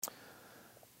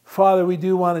Father, we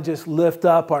do want to just lift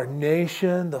up our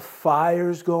nation, the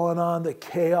fires going on, the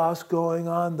chaos going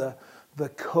on, the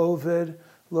COVID.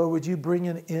 Lord, would you bring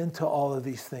an end to all of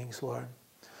these things, Lord?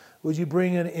 Would you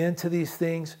bring an end to these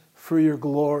things for your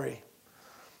glory?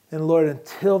 And Lord,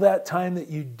 until that time that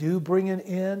you do bring an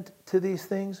end to these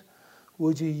things,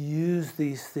 would you use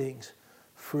these things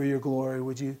for your glory?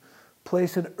 Would you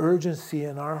place an urgency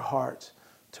in our hearts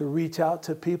to reach out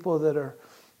to people that are,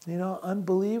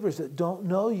 unbelievers that don't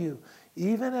know you,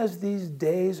 even as these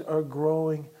days are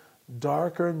growing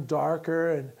darker and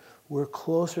darker and we're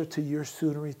closer to your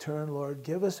soon return, Lord.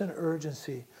 Give us an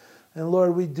urgency. And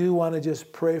Lord, we do want to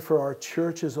just pray for our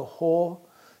church as a whole.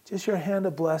 Just your hand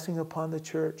of blessing upon the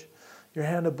church, your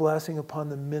hand of blessing upon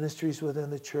the ministries within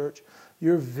the church,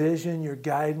 your vision, your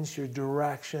guidance, your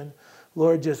direction.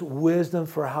 Lord, just wisdom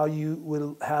for how you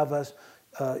would have us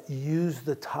use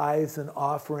the tithes and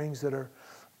offerings that are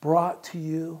brought to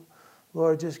you.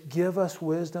 Lord, just give us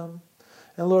wisdom.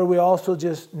 And Lord, we also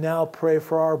just now pray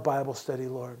for our Bible study,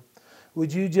 Lord.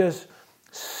 Would you just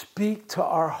speak to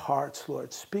our hearts,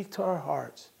 Lord. Speak to our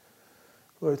hearts,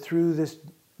 Lord, through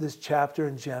this chapter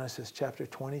in Genesis, chapter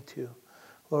 22.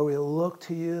 Lord, we look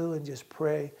to you and just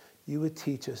pray you would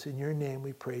teach us. In your name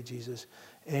we pray, Jesus.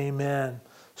 Amen.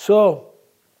 So,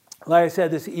 like I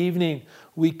said, this evening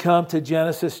we come to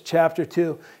Genesis chapter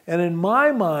 2. And in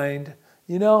my mind,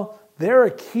 there are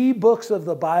key books of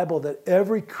the Bible that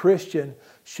every Christian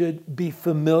should be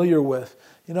familiar with.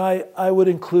 I would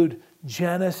include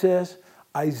Genesis,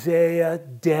 Isaiah,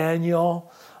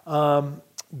 Daniel,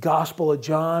 Gospel of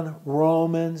John,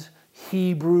 Romans,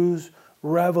 Hebrews,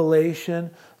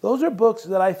 Revelation. Those are books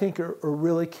that I think are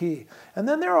really key. And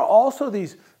then there are also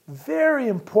these very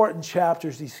important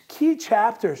chapters, these key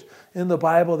chapters in the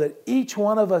Bible that each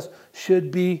one of us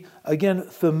should be, again,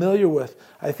 familiar with.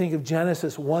 I think of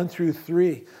Genesis 1 through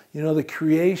 3, the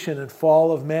creation and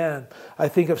fall of man. I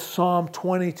think of Psalm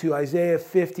 22, Isaiah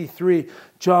 53,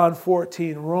 John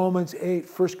 14, Romans 8,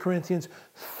 1 Corinthians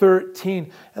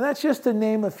 13. And that's just to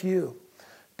name a few.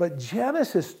 But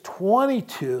Genesis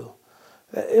 22,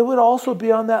 it would also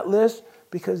be on that list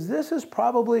because this is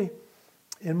probably,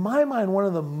 in my mind, one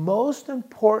of the most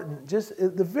important, just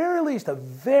at the very least, a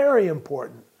very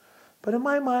important, but in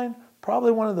my mind,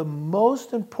 probably one of the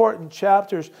most important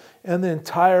chapters in the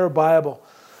entire Bible.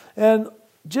 And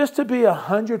just to be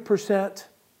 100%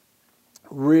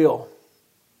 real,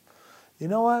 you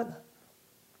know what?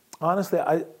 Honestly,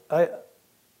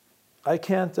 I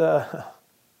can't, I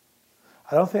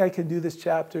don't think I can do this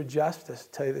chapter justice,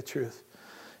 to tell you the truth.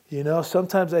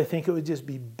 Sometimes I think it would just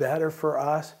be better for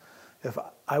us if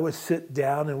I would sit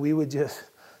down and we would just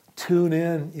tune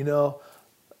in,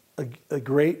 a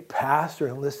great pastor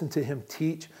and listen to him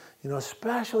teach,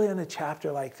 especially in a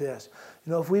chapter like this.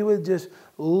 If we would just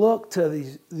look to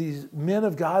these men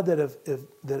of God that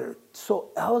are so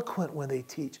eloquent when they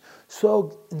teach,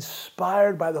 so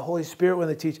inspired by the Holy Spirit when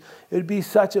they teach, it would be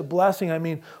such a blessing. I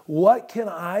mean, what can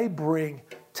I bring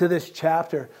to this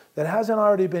chapter that hasn't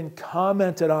already been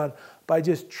commented on by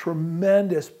just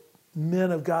tremendous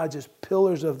men of God, just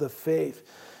pillars of the faith,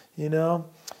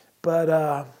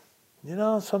 But,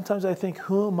 sometimes I think,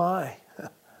 who am I?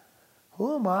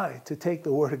 Who am I to take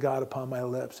the word of God upon my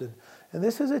lips? And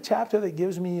this is a chapter that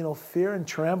gives me, fear and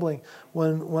trembling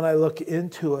when I look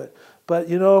into it. But,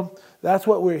 that's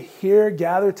what we're here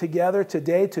gathered together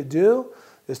today to do,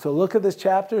 is to look at this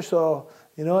chapter. So,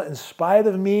 in spite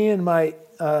of me and my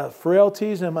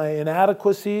frailties and my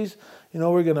inadequacies,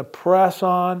 we're going to press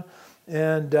on.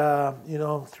 And,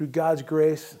 through God's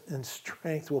grace and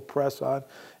strength, we'll press on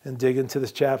and dig into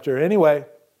this chapter. Anyway,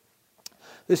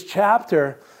 this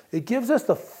chapter, it gives us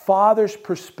the Father's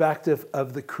perspective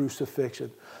of the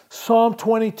crucifixion. Psalm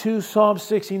 22, Psalm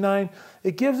 69,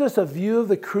 it gives us a view of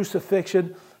the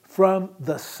crucifixion from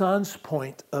the Son's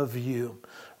point of view,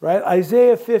 right?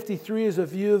 Isaiah 53 is a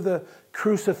view of the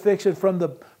crucifixion from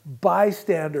the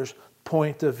bystander's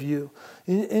point of view.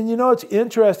 And it's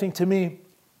interesting to me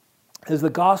is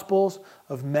the Gospels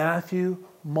of Matthew,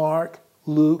 Mark,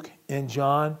 Luke, and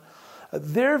John.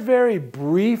 They're very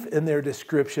brief in their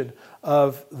description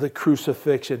of the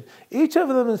crucifixion. Each of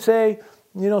them say,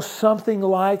 something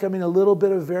like, a little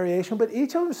bit of variation, but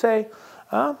each of them say,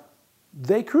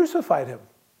 they crucified him.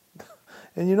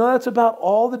 And that's about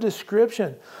all the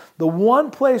description. The one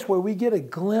place where we get a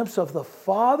glimpse of the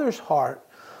Father's heart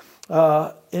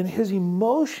and his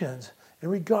emotions in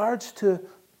regards to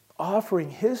offering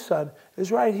his Son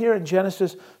is right here in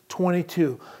Genesis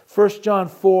 22. 1 John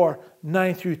 4,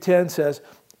 9 through 10 says,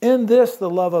 "In this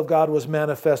the love of God was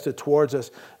manifested towards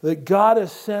us, that God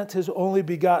has sent his only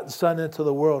begotten Son into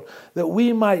the world, that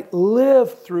we might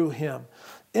live through him.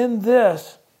 In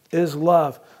this is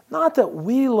love. Not that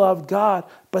we loved God,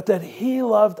 but that he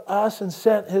loved us and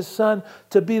sent his Son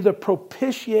to be the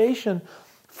propitiation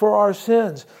for our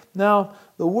sins. Now,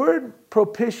 the word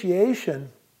propitiation,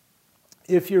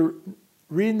 if you're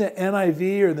reading the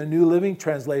NIV or the New Living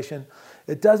Translation,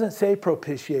 it doesn't say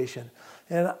propitiation.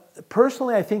 And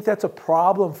personally, I think that's a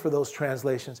problem for those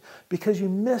translations because you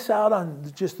miss out on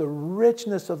just the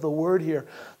richness of the word here.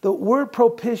 The word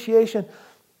propitiation,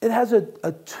 it has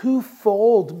a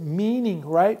twofold meaning,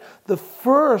 right? The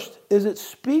first is it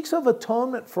speaks of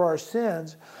atonement for our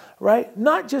sins, right?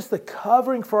 Not just the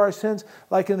covering for our sins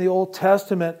like in the Old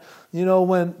Testament,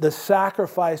 when the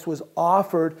sacrifice was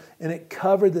offered and it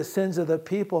covered the sins of the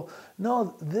people.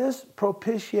 No, this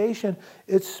propitiation,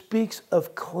 it speaks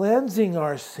of cleansing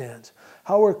our sins,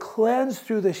 how we're cleansed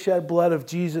through the shed blood of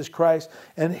Jesus Christ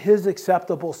and his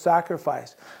acceptable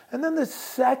sacrifice. And then the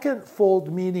second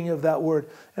fold meaning of that word,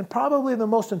 and probably the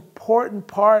most important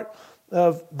part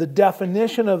of the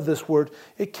definition of this word,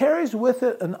 it carries with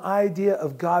it an idea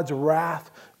of God's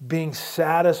wrath being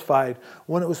satisfied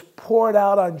when it was poured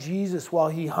out on Jesus while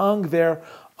he hung there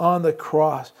on the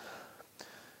cross.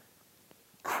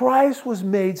 Christ was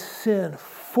made sin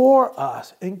for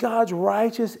us, and God's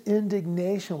righteous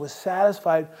indignation was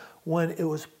satisfied when it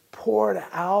was poured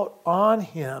out on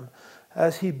him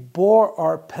as he bore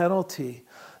our penalty,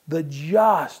 the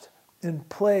just in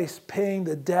place paying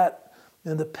the debt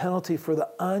and the penalty for the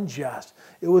unjust.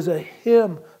 It was a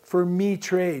him for me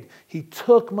trade. He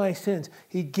took my sins.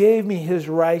 He gave me his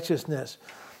righteousness.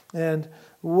 And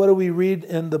what do we read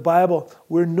in the Bible?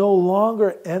 We're no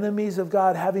longer enemies of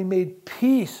God, having made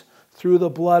peace through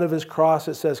the blood of his cross,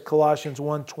 it says Colossians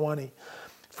 1:20.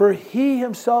 For he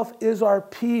himself is our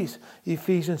peace,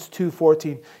 Ephesians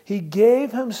 2:14. He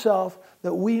gave himself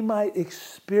that we might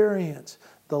experience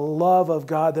the love of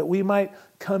God, that we might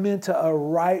come into a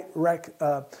right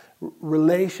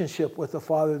relationship with the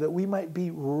Father, that we might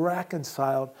be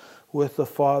reconciled with the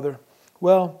Father.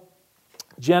 Well,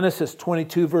 Genesis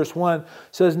 22 verse 1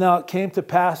 says, now it came to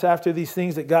pass after these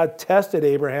things that God tested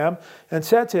Abraham and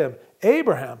said to him,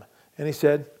 Abraham. And he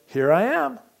said, here I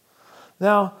am.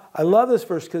 Now, I love this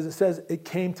verse because it says it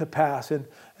came to pass.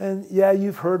 And yeah,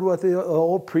 you've heard what the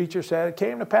old preacher said. It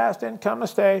came to pass, didn't come to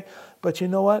stay. But you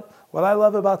know what? What I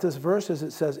love about this verse is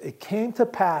it says it came to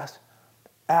pass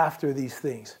after these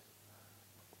things.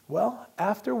 Well,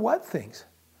 after what things?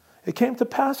 It came to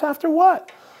pass after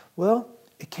what? Well,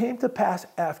 it came to pass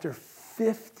after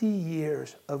 50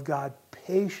 years of God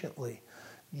patiently,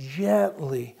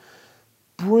 gently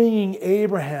bringing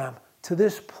Abraham to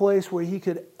this place where he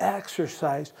could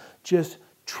exercise just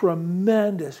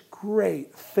tremendous,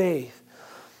 great faith.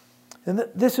 And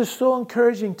this is so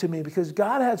encouraging to me because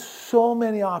God had so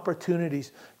many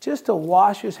opportunities just to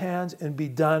wash his hands and be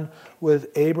done with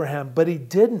Abraham, but he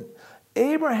didn't.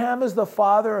 Abraham is the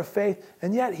father of faith,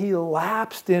 and yet he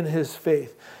lapsed in his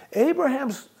faith.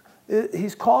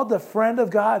 He's called the friend of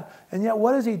God, and yet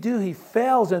what does he do? He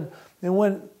fails, and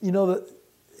when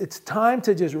it's time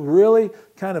to just really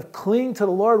kind of cling to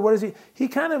the Lord, what does he? He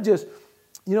kind of just,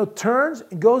 turns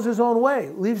and goes his own way,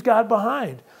 leaves God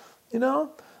behind.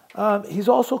 He's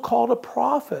also called a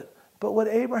prophet, but what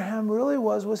Abraham really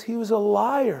was he was a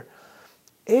liar.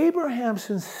 Abraham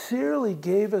sincerely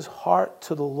gave his heart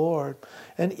to the Lord,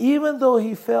 and even though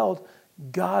he failed,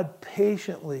 God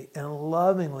patiently and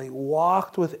lovingly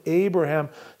walked with Abraham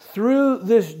through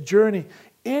this journey,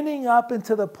 ending up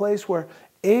into the place where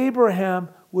Abraham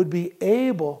would be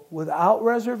able, without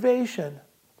reservation,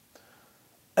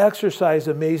 exercise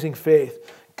amazing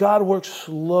faith. God works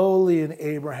slowly in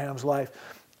Abraham's life.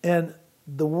 And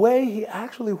the way he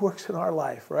actually works in our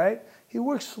life, right? He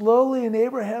works slowly in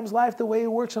Abraham's life the way he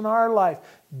works in our life.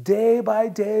 Day by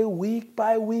day, week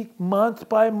by week, month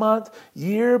by month,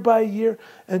 year by year,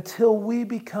 until we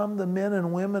become the men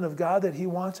and women of God that he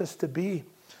wants us to be.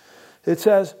 It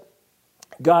says,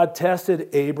 God tested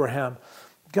Abraham.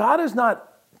 God is not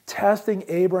testing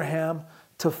Abraham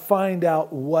to find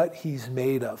out what he's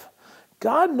made of.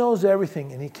 God knows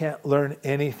everything and he can't learn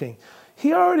anything.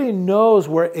 He already knows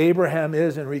where Abraham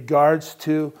is in regards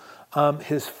to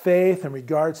his faith, in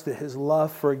regards to his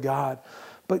love for God.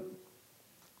 But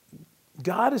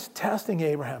God is testing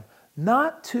Abraham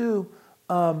not to,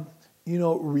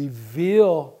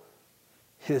 reveal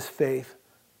his faith,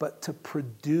 but to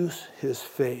produce his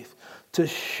faith, to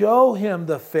show him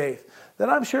the faith that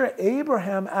I'm sure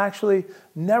Abraham actually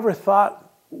never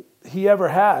thought he ever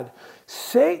had.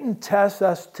 Satan tests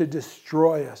us to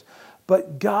destroy us,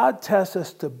 but God tests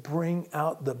us to bring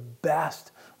out the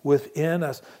best within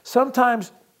us.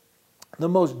 Sometimes the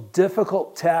most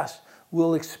difficult test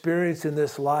we'll experience in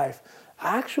this life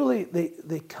actually,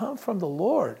 they come from the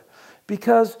Lord.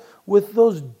 Because with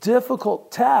those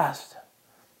difficult tests,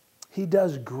 he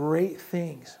does great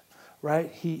things, right?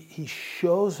 He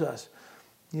shows us,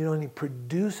 and he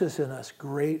produces in us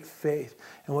great faith.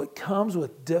 And what comes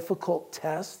with difficult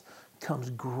tests comes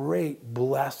great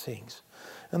blessings.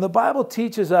 And the Bible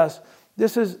teaches us,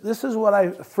 this is what I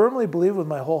firmly believe with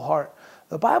my whole heart.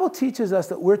 The Bible teaches us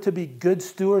that we're to be good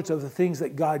stewards of the things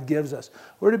that God gives us.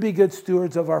 We're to be good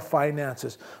stewards of our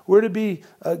finances. We're to be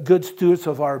good stewards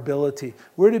of our ability.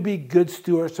 We're to be good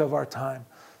stewards of our time.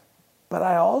 But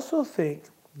I also think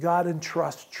God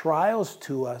entrusts trials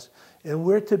to us, and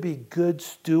we're to be good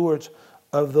stewards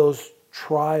of those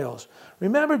trials.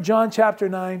 Remember John chapter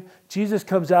 9? Jesus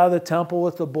comes out of the temple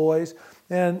with the boys.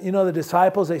 And, the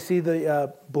disciples, they see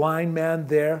the blind man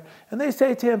there. And they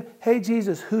say to him, hey,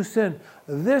 Jesus, who sinned?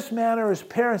 This man or his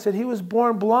parents, that he was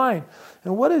born blind.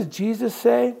 And what does Jesus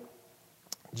say?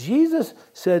 Jesus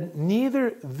said,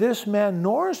 neither this man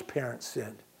nor his parents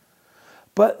sinned,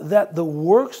 but that the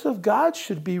works of God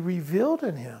should be revealed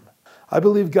in him. I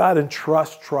believe God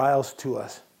entrusts trials to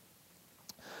us.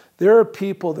 There are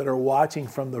people that are watching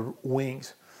from the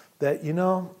wings that,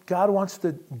 God wants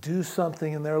to do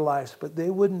something in their lives, but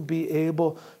they wouldn't be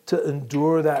able to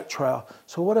endure that trial.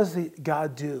 So what does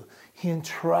God do? He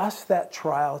entrusts that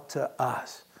trial to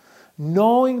us,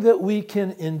 knowing that we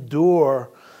can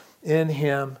endure in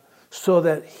him so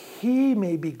that he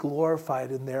may be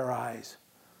glorified in their eyes.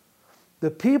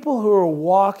 The people who are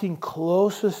walking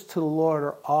closest to the Lord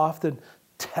are often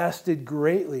tested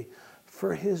greatly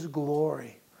for his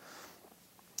glory.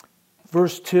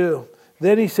 Verse 2.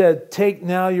 Then he said, take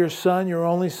now your son, your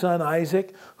only son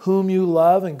Isaac, whom you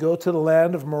love, and go to the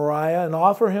land of Moriah and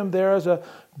offer him there as a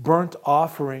burnt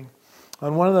offering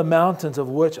on one of the mountains of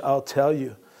which I'll tell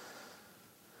you.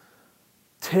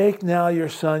 Take now your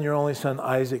son, your only son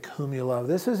Isaac, whom you love.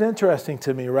 This is interesting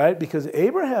to me, right? Because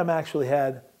Abraham actually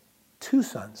had 2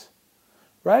 sons,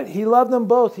 right? He loved them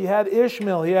both. He had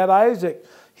Ishmael, he had Isaac.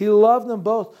 He loved them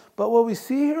both. But what we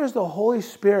see here is the Holy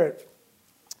Spirit.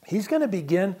 He's going to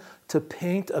begin to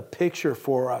paint a picture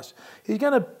for us. He's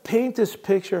going to paint this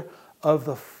picture of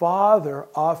the Father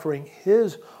offering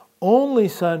his only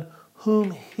son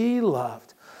whom he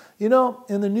loved. In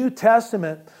the New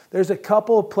Testament, there's a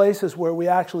couple of places where we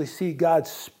actually see God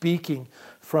speaking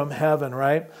from heaven,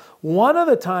 right? One of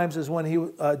the times is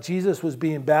when Jesus was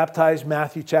being baptized,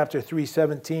 Matthew chapter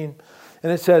 3:17.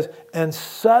 And it says, and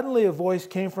suddenly a voice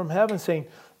came from heaven saying,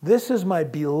 this is my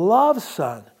beloved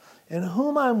son, in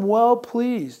whom I'm well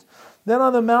pleased. Then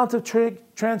on the Mount of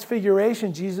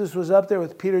Transfiguration, Jesus was up there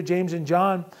with Peter, James, and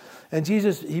John. And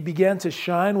Jesus, he began to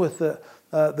shine with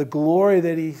the glory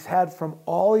that he's had from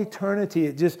all eternity.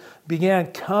 It just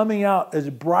began coming out as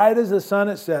bright as the sun,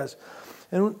 it says.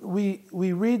 And we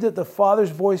read that the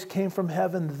Father's voice came from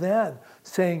heaven then,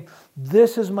 saying,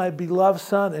 this is my beloved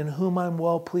Son, in whom I'm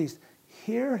well pleased.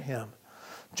 Hear him.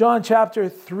 John chapter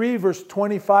 3, verse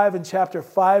 25 and chapter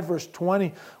 5, verse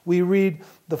 20, we read,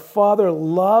 the Father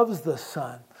loves the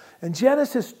Son. In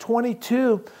Genesis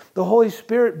 22, the Holy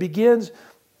Spirit begins,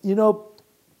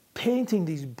 painting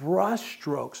these brush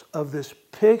strokes of this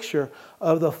picture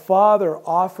of the Father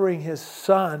offering his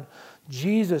Son,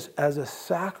 Jesus, as a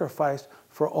sacrifice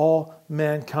for all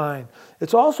mankind.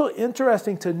 It's also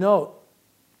interesting to note,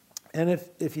 and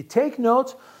if you take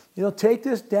notes, take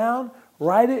this down,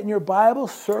 write it in your Bible,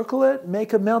 circle it,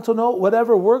 make a mental note,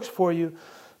 whatever works for you.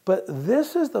 But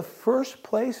this is the first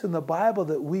place in the Bible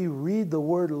that we read the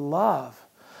word love.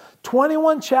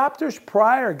 21 chapters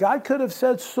prior, God could have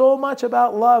said so much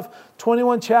about love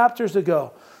 21 chapters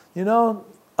ago.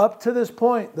 Up to this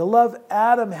point, the love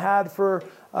Adam had for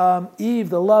Eve,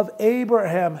 the love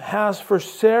Abraham has for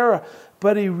Sarah.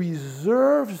 But he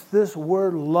reserves this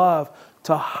word love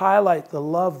to highlight the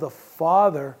love the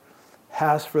Father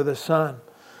has for the Son.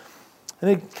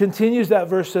 And it continues, that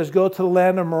verse says, go to the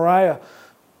land of Moriah.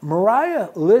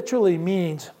 Moriah literally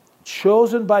means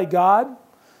chosen by God.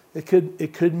 It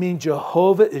could mean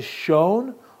Jehovah is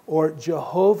shown or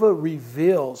Jehovah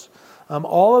reveals.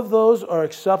 All of those are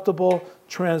acceptable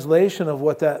translation of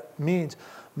what that means.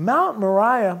 Mount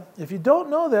Moriah, if you don't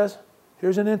know this,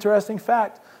 here's an interesting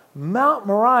fact. Mount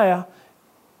Moriah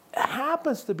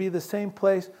happens to be the same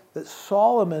place that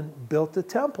Solomon built the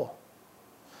temple.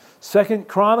 2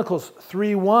 Chronicles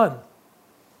 3:1.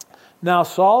 Now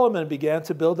Solomon began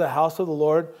to build the house of the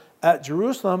Lord at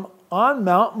Jerusalem on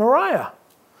Mount Moriah,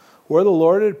 where the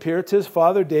Lord had appeared to his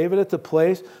father David at the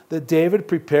place that David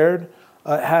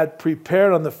had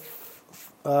prepared on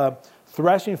the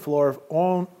threshing floor of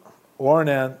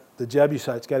Ornan, the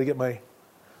Jebusites. Got to get my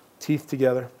teeth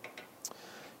together.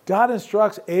 God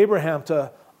instructs Abraham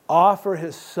to offer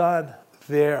his son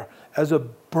there as a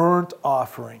burnt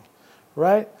offering,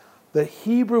 right? The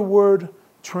Hebrew word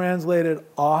translated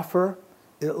offer,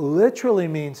 it literally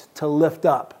means to lift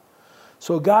up.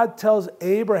 So God tells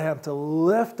Abraham to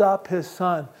lift up his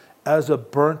son as a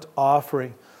burnt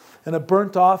offering. And a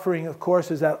burnt offering, of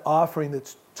course, is that offering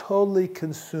that's totally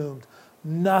consumed.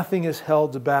 Nothing is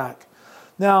held back.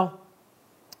 Now,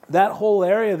 that whole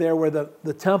area there where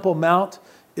the Temple Mount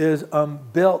is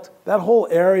built, that whole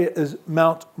area is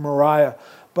Mount Moriah.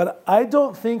 But I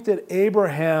don't think that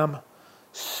Abraham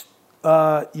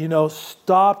stopped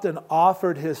and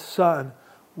offered his son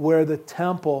where the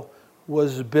temple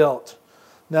was built.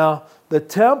 Now, the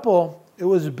temple, it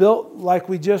was built, like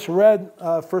we just read,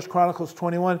 1 Chronicles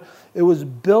 21, it was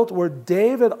built where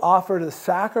David offered a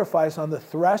sacrifice on the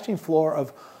threshing floor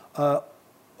of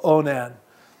Onan.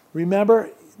 Remember,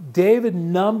 David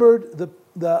numbered the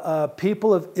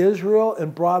people of Israel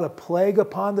and brought a plague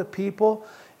upon the people.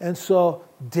 And so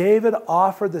David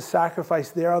offered the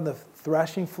sacrifice there on the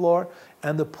threshing floor,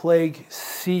 and the plague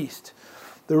ceased.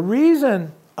 The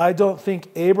reason I don't think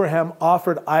Abraham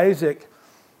offered Isaac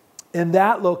in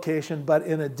that location, but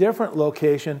in a different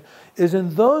location, is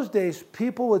in those days,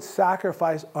 people would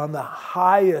sacrifice on the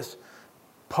highest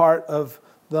part of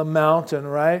the mountain,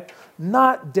 right?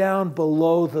 Not down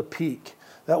below the peak.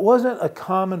 That wasn't a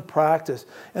common practice.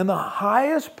 And the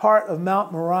highest part of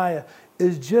Mount Moriah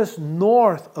is just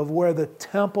north of where the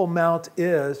Temple Mount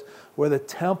is, where the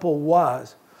temple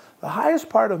was. The highest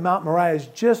part of Mount Moriah is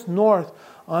just north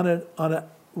on a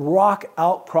rock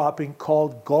outcropping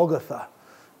called Golgotha.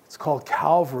 It's called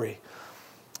Calvary.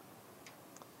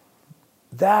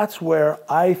 That's where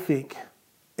I think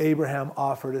Abraham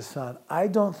offered his son. I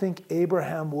don't think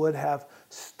Abraham would have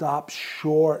stopped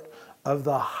short of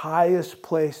the highest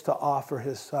place to offer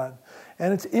his son.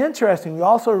 And it's interesting, we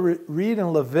also read in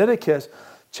Leviticus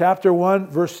chapter 1,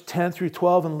 verse 10 through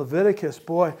 12 in Leviticus.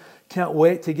 Boy, can't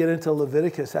wait to get into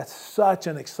Leviticus. That's such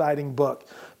an exciting book.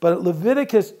 But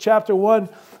Leviticus chapter 1,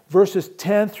 verses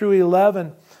 10 through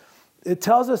 11, it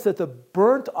tells us that the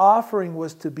burnt offering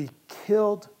was to be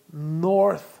killed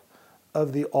north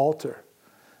of the altar.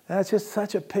 And that's just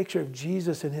such a picture of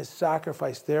Jesus and his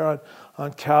sacrifice there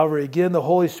on Calvary. Again, the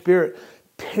Holy Spirit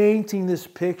painting this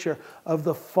picture of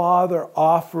the Father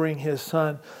offering his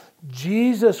Son.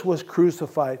 Jesus was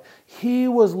crucified. He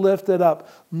was lifted up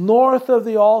north of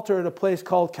the altar at a place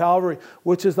called Calvary,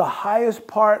 which is the highest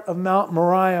part of Mount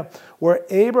Moriah, where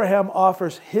Abraham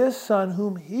offers his son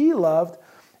whom he loved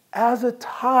as a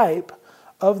type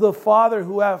of the Father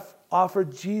who hath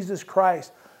offered Jesus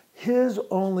Christ, his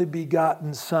only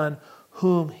begotten Son,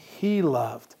 whom he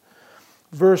loved.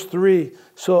 Verse 3,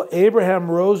 so Abraham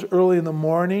rose early in the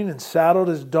morning and saddled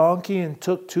his donkey and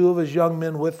took two of his young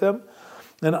men with him,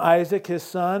 and Isaac his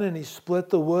son, and he split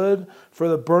the wood for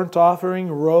the burnt offering,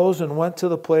 rose and went to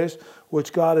the place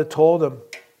which God had told him.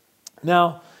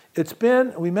 Now,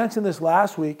 we mentioned this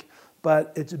last week,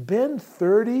 but it's been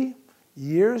 30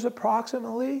 years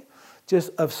approximately just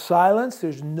of silence.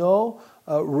 There's no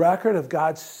record of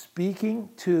God speaking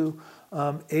to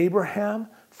Abraham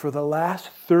for the last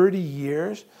 30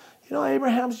 years. You know,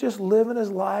 Abraham's just living his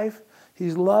life.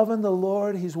 He's loving the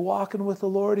Lord. He's walking with the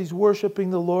Lord. He's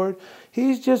worshiping the Lord.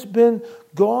 He's just been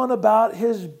going about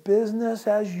his business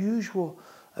as usual.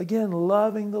 Again,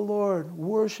 loving the Lord,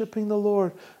 worshiping the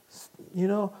Lord, you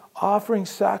know, offering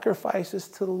sacrifices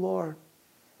to the Lord.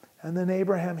 And then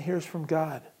Abraham hears from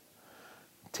God.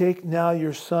 Take now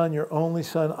your son, your only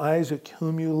son, Isaac,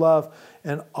 whom you love,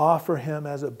 and offer him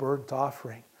as a burnt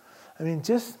offering. I mean,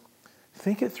 just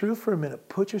think it through for a minute.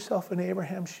 Put yourself in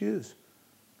Abraham's shoes.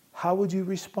 How would you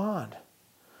respond?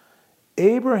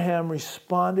 Abraham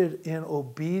responded in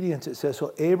obedience, it says.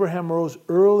 So Abraham rose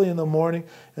early in the morning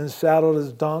and saddled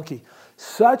his donkey.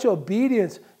 Such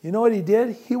obedience, you know what he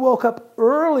did? He woke up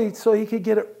early so he could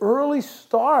get an early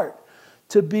start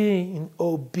to being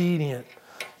obedient.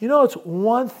 You know, it's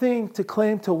one thing to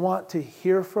claim to want to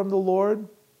hear from the Lord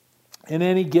in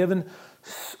any given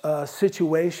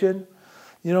situation,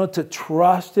 you know, to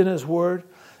trust in his word.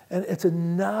 And it's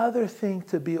another thing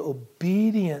to be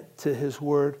obedient to his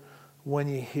word when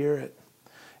you hear it.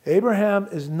 Abraham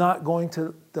is not going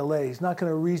to delay. He's not going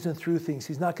to reason through things.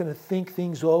 He's not going to think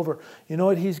things over. You know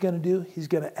what he's going to do? He's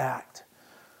going to act.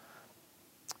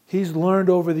 He's learned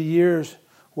over the years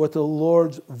what the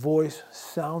Lord's voice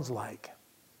sounds like,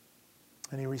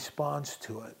 and he responds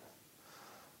to it.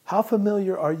 How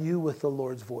familiar are you with the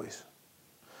Lord's voice?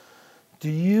 Do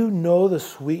you know the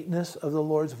sweetness of the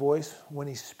Lord's voice when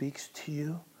he speaks to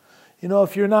you? You know,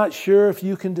 if you're not sure if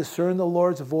you can discern the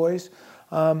Lord's voice,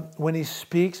 when he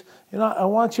speaks. I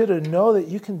want you to know that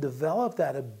you can develop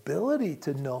that ability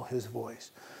to know his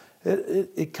voice.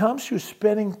 It comes through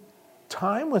spending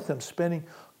time with him, spending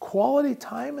quality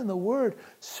time in the Word,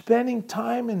 spending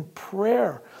time in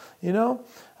prayer,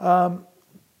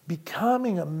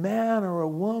 becoming a man or a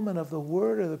woman of the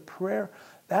Word or the prayer.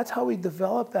 That's how we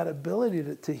develop that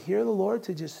ability to hear the Lord,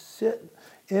 to just sit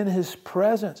in his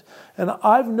presence. And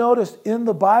I've noticed in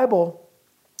the Bible,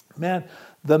 man,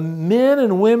 the men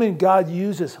and women God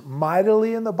uses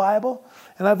mightily in the Bible.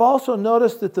 And I've also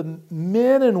noticed that the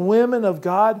men and women of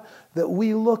God that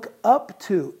we look up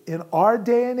to in our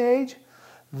day and age,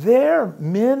 they're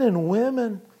men and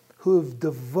women who have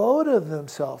devoted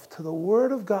themselves to the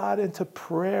Word of God and to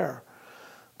prayer.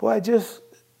 Boy, I just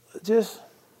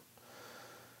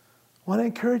want to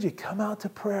encourage you, come out to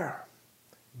prayer.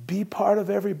 Be part of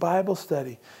every Bible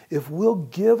study. If we'll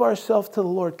give ourselves to the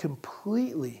Lord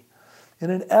completely in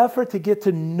an effort to get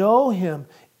to know him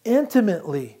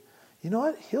intimately, you know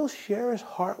what? He'll share his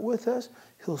heart with us.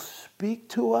 He'll speak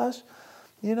to us,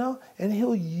 and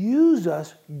he'll use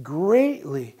us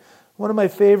greatly. One of my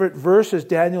favorite verses,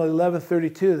 Daniel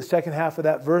 11:32, the second half of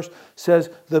that verse says,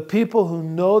 "The people who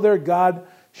know their God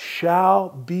shall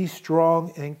be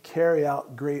strong and carry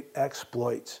out great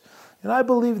exploits." And I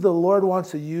believe the Lord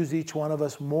wants to use each one of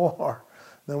us more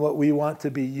than what we want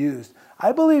to be used.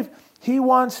 I believe he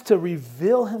wants to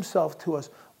reveal himself to us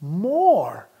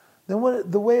more than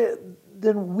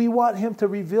than we want him to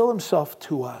reveal himself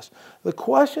to us. The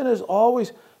question is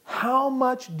always, how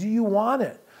much do you want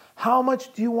it? How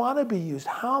much do you want to be used?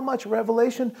 How much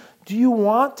revelation do you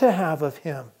want to have of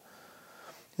him?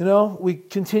 We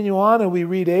continue on and we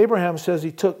read Abraham says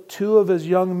he took 2 of his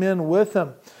young men with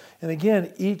him. And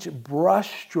again, each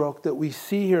brushstroke that we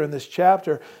see here in this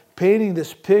chapter, painting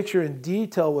this picture in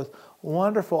detail with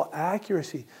wonderful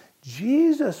accuracy.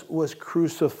 Jesus was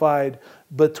crucified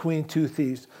between 2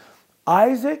 thieves.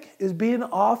 Isaac is being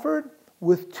offered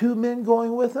with 2 men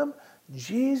going with him.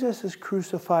 Jesus is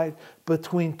crucified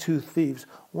between 2 thieves,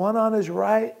 one on his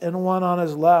right and one on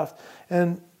his left.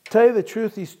 And to tell you the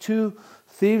truth, these 2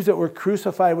 thieves that were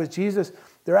crucified with Jesus,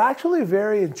 they're actually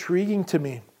very intriguing to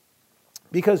me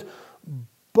because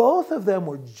both of them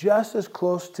were just as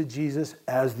close to Jesus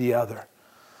as the other.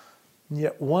 And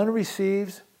yet one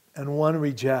receives and one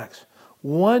rejects.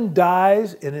 One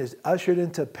dies and is ushered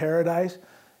into paradise,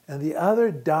 and the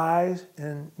other dies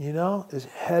and, is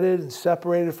headed and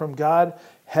separated from God,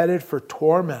 headed for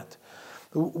torment.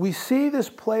 We see this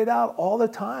played out all the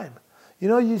time.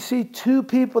 You see 2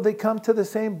 people that come to the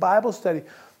same Bible study.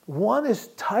 One is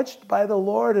touched by the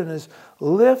Lord and is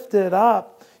lifted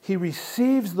up. He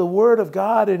receives the Word of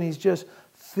God and he's just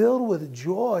filled with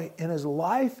joy and his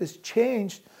life is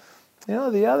changed.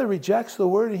 The other rejects the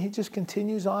Word and he just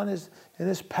continues on in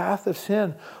his path of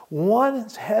sin.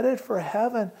 One's headed for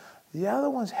heaven, the other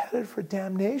one's headed for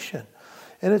damnation.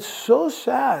 And it's so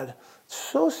sad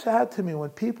to me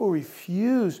when people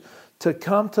refuse to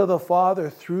come to the Father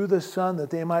through the Son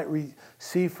that they might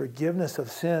receive forgiveness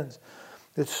of sins.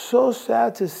 It's so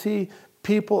sad to see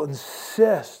people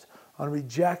insist on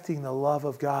rejecting the love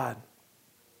of God.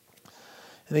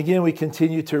 And again, we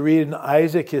continue to read in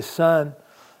Isaac, his son,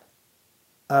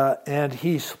 and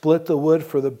he split the wood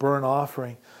for the burnt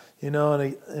offering.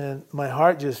 And my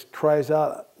heart just cries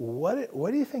out, what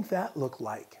do you think that looked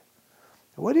like?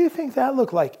 What do you think that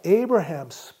looked like?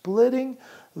 Abraham splitting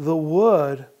the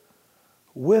wood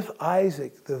with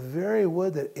Isaac, the very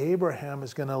wood that Abraham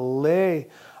is going to lay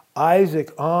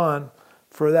Isaac on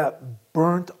for that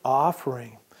burnt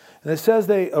offering. And it says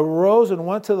they arose and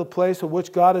went to the place of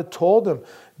which God had told them.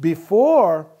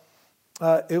 Before,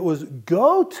 it was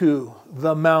go to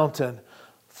the mountain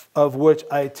of which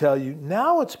I tell you.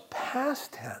 Now it's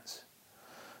past tense.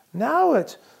 Now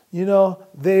it's,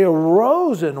 they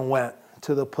arose and went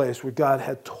to the place where God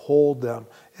had told them.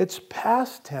 It's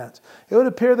past tense. It would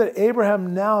appear that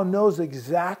Abraham now knows the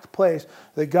exact place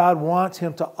that God wants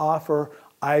him to offer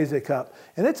Isaac up.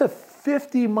 And it's a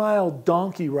 50-mile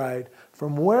donkey ride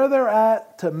from where they're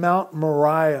at to Mount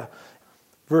Moriah.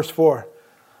 Verse 4.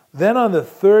 Then on the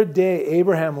 3rd day,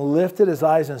 Abraham lifted his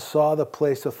eyes and saw the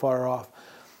place afar off.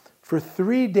 For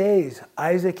 3 days,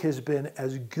 Isaac has been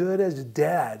as good as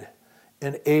dead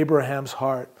in Abraham's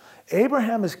heart.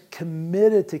 Abraham is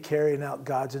committed to carrying out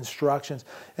God's instructions.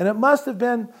 And it must have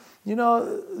been,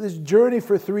 this journey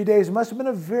for 3 days, it must have been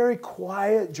a very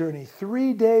quiet journey.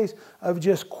 3 days of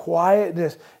just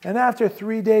quietness. And after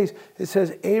 3 days, it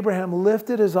says Abraham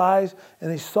lifted his eyes and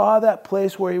he saw that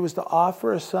place where he was to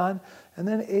offer a son. And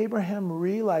then Abraham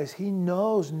realized he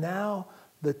knows now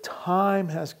the time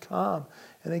has come.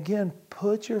 And again,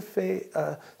 put your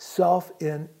self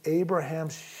in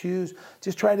Abraham's shoes.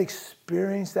 Just try to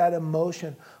experience that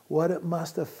emotion, what it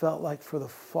must have felt like for the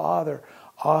father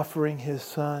offering his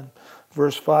son.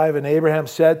 Verse 5, and Abraham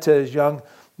said to his young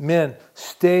men,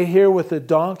 stay here with the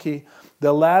donkey.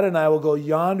 The lad and I will go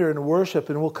yonder and worship,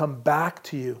 and we'll come back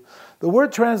to you. The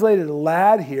word translated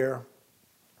lad here,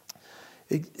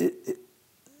 it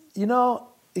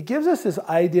gives us this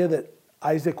idea that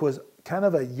Isaac was kind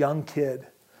of a young kid.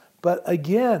 But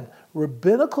again,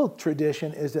 rabbinical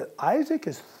tradition is that Isaac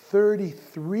is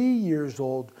 33 years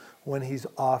old when he's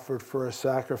offered for a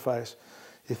sacrifice.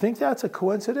 You think that's a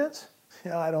coincidence?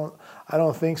 Yeah, I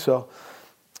don't think so.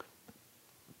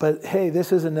 But hey,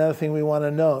 this is another thing we want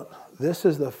to note. This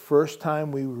is the first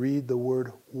time we read the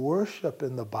word worship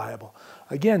in the Bible.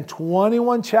 Again,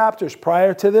 21 chapters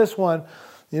prior to this one,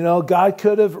 God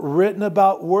could have written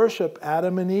about worship,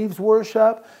 Adam and Eve's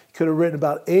worship. He could have written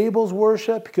about Abel's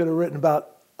worship. He could have written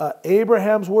about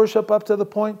Abraham's worship up to the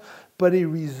point. But he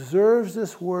reserves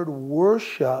this word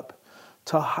worship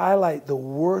to highlight the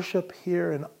worship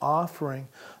here in offering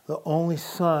the only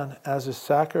son as a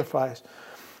sacrifice.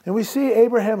 And we see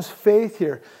Abraham's faith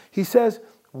here. He says,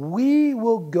 we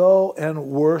will go and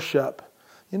worship.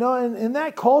 In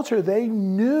that culture, they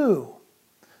knew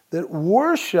that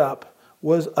worship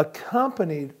was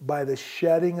accompanied by the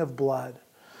shedding of blood,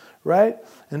 right?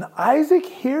 And Isaac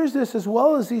hears this as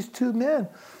well as these two men.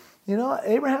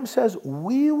 Abraham says,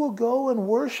 we will go and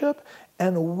worship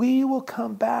and we will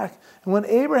come back. And when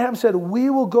Abraham said, we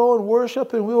will go and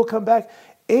worship and we will come back,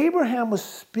 Abraham was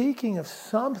speaking of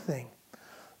something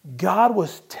God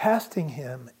was testing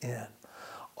him in.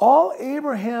 All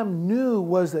Abraham knew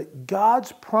was that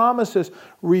God's promises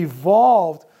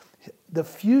revolved, the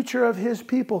future of his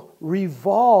people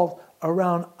revolved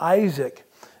around Isaac.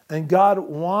 And God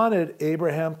wanted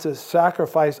Abraham to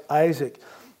sacrifice Isaac.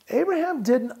 Abraham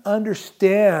didn't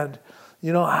understand,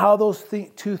 how those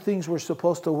two things were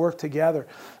supposed to work together.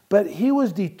 But he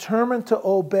was determined to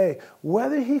obey,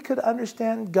 whether he could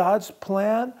understand God's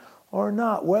plan or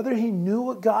not, whether he knew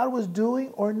what God was doing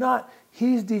or not.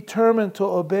 He's determined to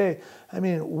obey.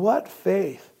 What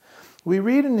faith. We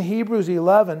read in Hebrews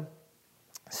 11,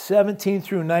 17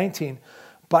 through 19,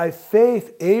 by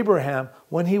faith Abraham,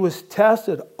 when he was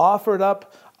tested, offered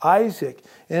up Isaac.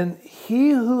 And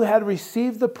he who had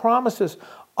received the promises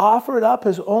offered up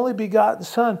his only begotten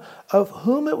son, of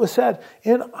whom it was said,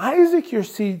 in Isaac your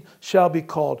seed shall be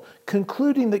called,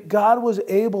 concluding that God was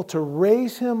able to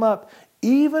raise him up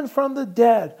even from the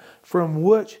dead, from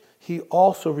which he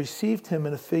also received him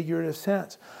in a figurative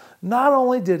sense. Not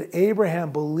only did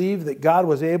Abraham believe that God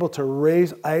was able to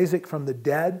raise Isaac from the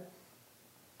dead,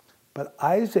 but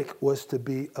Isaac was to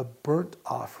be a burnt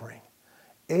offering.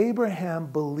 Abraham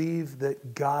believed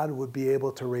that God would be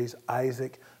able to raise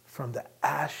Isaac from the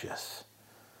ashes.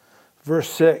 Verse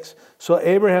 6, so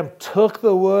Abraham took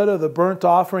the wood of the burnt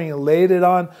offering and laid it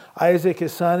on Isaac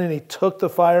his son, and he took the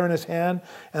fire in his hand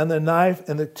and the knife,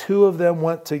 and the two of them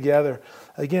went together.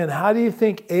 Again, how do you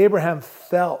think Abraham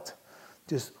felt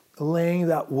just laying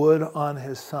that wood on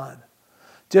his son?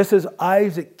 Just as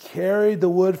Isaac carried the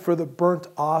wood for the burnt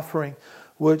offering,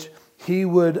 which he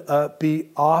would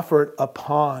be offered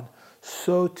upon,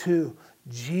 so too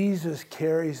Jesus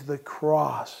carries the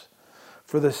cross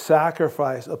for the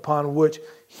sacrifice upon which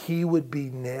he would be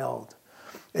nailed.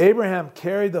 Abraham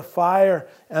carried the fire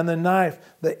and the knife.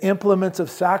 The implements of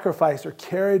sacrifice are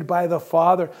carried by the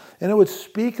Father. And it would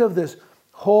speak of this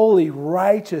holy,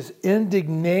 righteous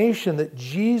indignation that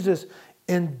Jesus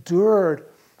endured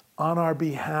on our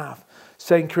behalf.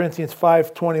 2 Corinthians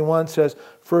 5:21 says,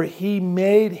 for he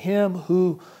made him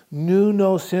who knew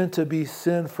no sin to be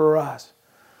sin for us.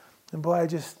 And boy,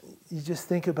 you just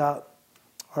think about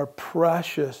our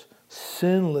precious,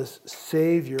 sinless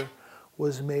Savior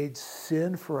was made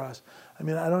sin for us. I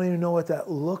don't even know what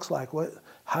that looks like.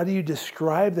 How do you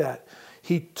describe that?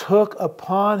 He took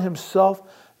upon himself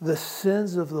the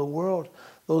sins of the world,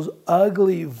 those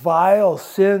ugly, vile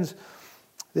sins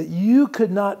that you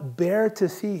could not bear to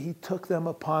see. He took them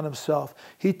upon himself.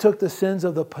 He took the sins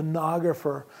of the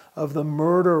pornographer, of the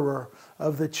murderer,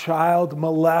 of the child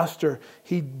molester.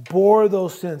 He bore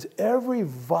those sins. Every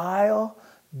vile,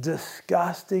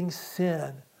 disgusting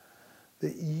sin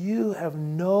that you have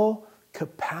no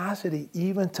capacity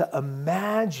even to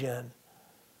imagine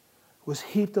was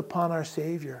heaped upon our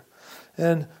Savior.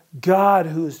 And God,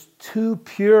 who is too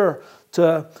pure,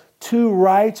 too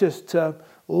righteous to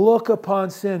look upon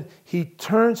sin, he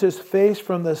turns his face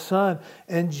from the Son.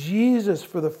 And Jesus,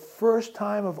 for the first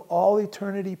time of all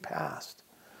eternity past,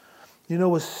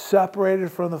 was separated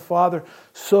from the Father.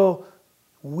 So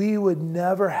we would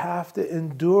never have to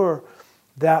endure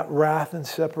that wrath and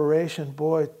separation.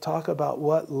 Boy, talk about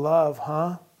what love,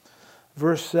 huh?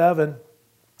 Verse 7,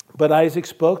 but Isaac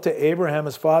spoke to Abraham,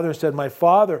 his father, and said, my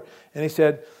father. And he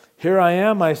said, here I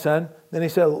am, my son. Then he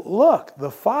said, look, the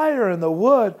fire and the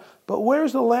wood, but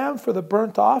where's the lamb for the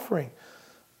burnt offering?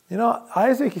 You know,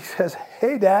 Isaac, he says,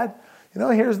 hey, Dad, you know,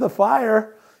 here's the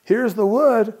fire, here's the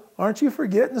wood. Aren't you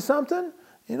forgetting something?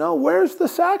 You know, where's the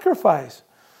sacrifice?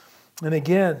 And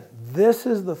again, this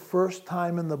is the first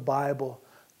time in the Bible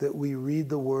that we read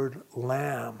the word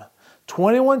lamb.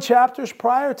 21 chapters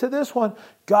prior to this one,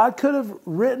 God could have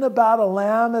written about a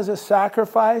lamb as a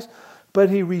sacrifice, but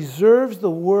he reserves the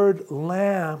word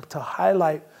lamb to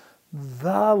highlight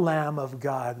the Lamb of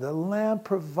God, the lamb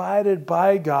provided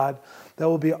by God that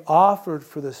will be offered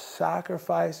for the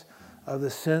sacrifice of the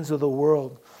sins of the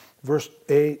world. Verse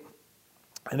 8,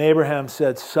 and Abraham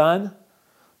said, son,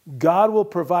 God will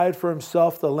provide for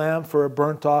himself the lamb for a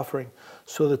burnt offering.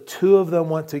 So the two of them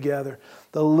went together.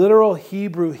 The literal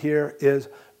Hebrew here is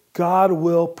God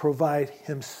will provide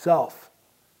himself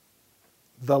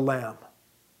the lamb.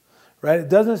 Right? It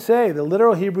doesn't say, the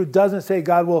literal Hebrew doesn't say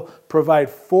God will provide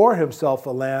for himself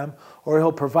a lamb or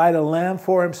he'll provide a lamb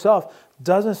for himself. It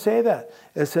doesn't say that.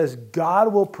 It says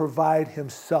God will provide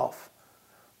himself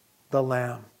the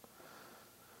lamb.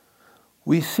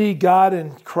 We see God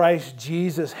in Christ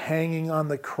Jesus hanging on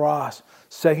the cross.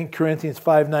 2 Corinthians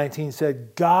 5:19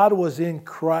 said, God was in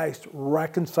Christ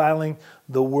reconciling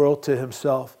the world to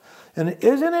himself. And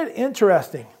isn't it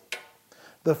interesting?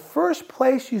 The first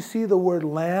place you see the word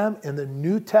lamb in the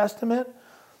New Testament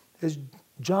is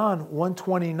John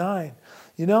 1:29.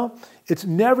 You know, it's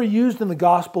never used in the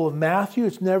Gospel of Matthew.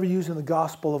 It's never used in the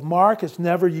Gospel of Mark. It's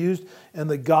never used in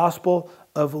the Gospel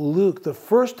of Luke. The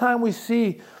first time we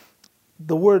see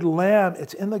the word lamb,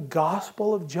 it's in the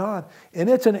Gospel of John. And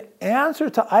it's an answer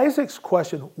to Isaac's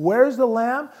question, where's the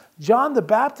lamb? John the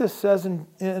Baptist says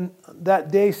in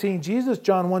that day, seeing Jesus,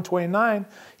 John 1:29,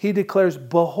 he declares,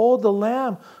 behold the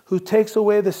lamb who takes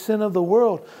away the sin of the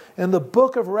world. In the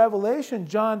book of Revelation,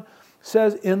 John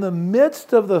says, in the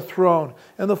midst of the throne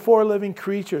and the four living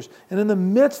creatures, and in the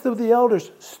midst of the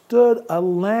elders stood a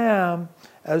lamb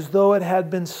as though it had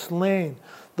been slain.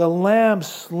 The lamb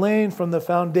slain from the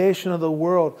foundation of the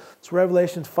world. It's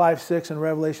Revelation 5:6 and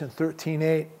Revelation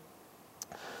 13:8.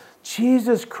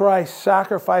 Jesus Christ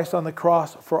sacrificed on the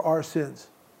cross for our sins,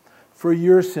 for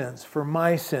your sins, for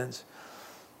my sins,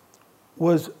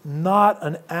 was not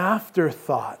an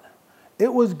afterthought.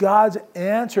 It was God's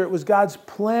answer. It was God's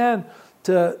plan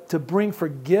to bring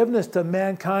forgiveness to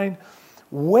mankind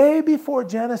way before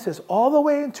Genesis, all the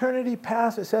way eternity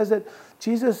past. It says that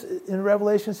Jesus in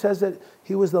Revelation says that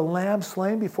he was the lamb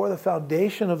slain before the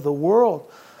foundation of the world.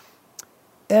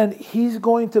 And he's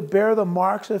going to bear the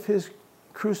marks of his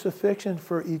crucifixion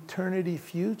for eternity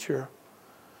future,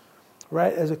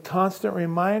 right? As a constant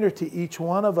reminder to each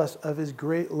one of us of his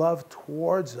great love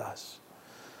towards us.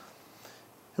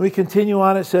 And we continue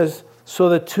on, it says, so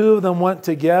the two of them went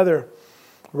together,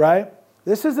 right?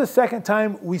 This is the second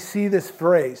time we see this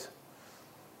phrase.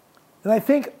 And I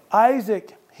think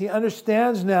Isaac, he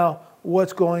understands now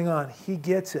what's going on. He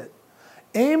gets it.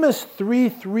 Amos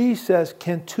 3:3 says,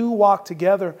 can two walk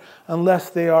together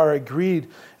unless they are agreed?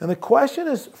 And the question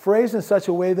is phrased in such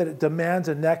a way that it demands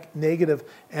a negative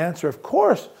answer. Of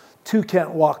course, two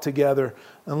can't walk together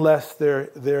unless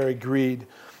they're agreed.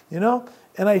 You know?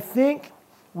 And I think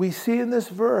we see in this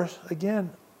verse,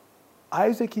 again,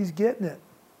 Isaac, he's getting it.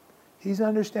 He's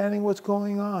understanding what's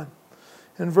going on.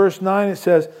 In verse 9 it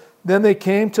says, then they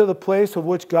came to the place of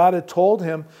which God had told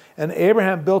him, and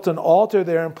Abraham built an altar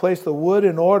there and placed the wood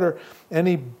in order, and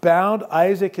he bound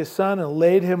Isaac his son and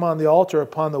laid him on the altar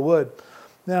upon the wood.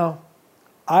 Now,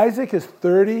 Isaac is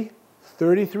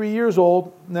 33 years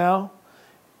old now.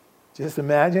 Just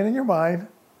imagine in your mind,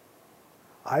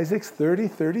 Isaac's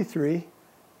 33,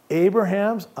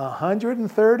 Abraham's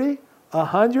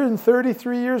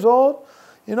 133 years old.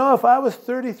 You know, if I was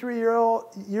 33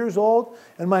 years old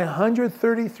and my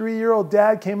 133-year-old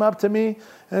dad came up to me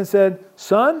and said,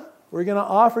 son, we're going to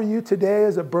offer you today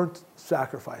as a burnt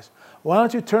sacrifice. Why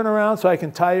don't you turn around so I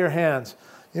can tie your hands?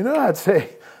 You know, I'd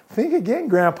say, think again,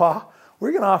 Grandpa.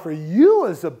 We're going to offer you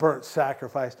as a burnt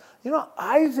sacrifice. You know,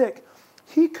 Isaac,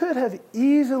 he could have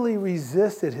easily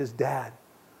resisted his dad.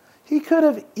 He could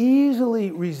have easily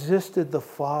resisted the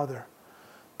father.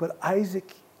 But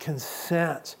Isaac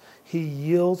consents. He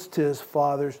yields to his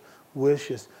father's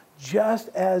wishes. Just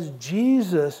as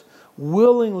Jesus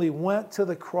willingly went to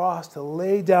the cross to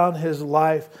lay down his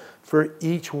life for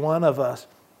each one of us.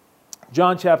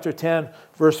 John chapter 10,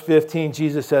 verse 15,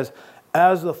 Jesus says,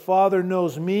 As the Father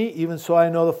knows me, even so I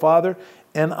know the Father,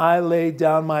 and I lay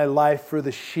down my life for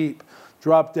the sheep.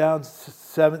 Drop down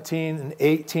 17 and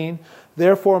 18.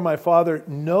 Therefore my Father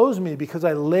knows me because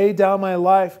I lay down my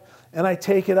life and I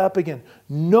take it up again.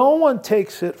 No one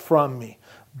takes it from me,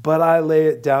 but I lay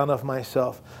it down of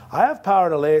myself. I have power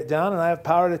to lay it down and I have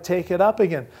power to take it up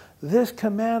again. This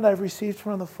command I've received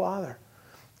from the Father.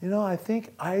 You know, I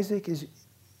think Isaac is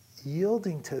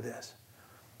yielding to this.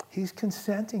 He's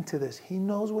consenting to this. He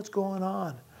knows what's going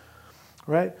on,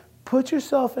 right? Put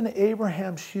yourself in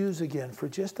Abraham's shoes again for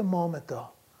just a moment, though.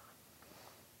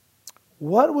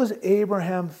 What was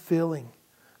Abraham feeling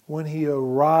when he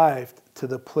arrived to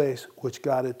the place which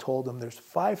God had told him? There's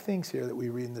 5 things here that we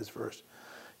read in this verse.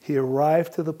 He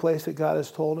arrived to the place that God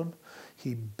has told him.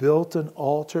 He built an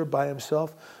altar by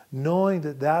himself, knowing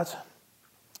that that's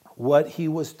what he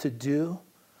was to do.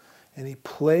 And he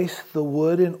placed the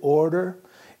wood in order,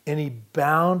 and he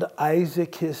bound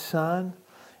Isaac his son,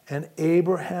 and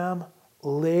Abraham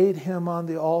laid him on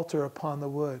the altar upon the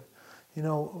wood. You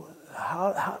know,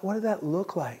 what did that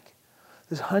look like?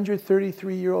 This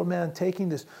 133-year-old man taking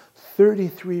this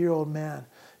 33-year-old man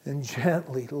and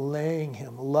gently laying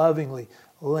him, lovingly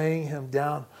laying him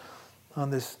down on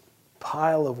this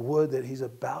pile of wood that he's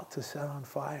about to set on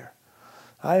fire.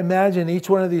 I imagine each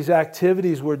one of these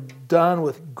activities were done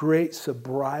with great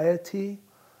sobriety,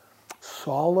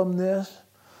 solemnness.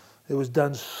 It was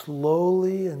done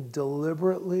slowly and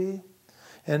deliberately.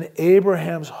 And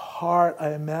Abraham's heart,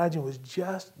 I imagine, was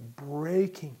just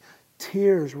breaking,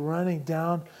 tears running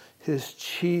down his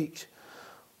cheeks.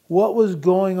 What was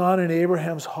going on in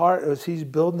Abraham's heart as he's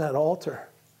building that altar?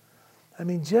 I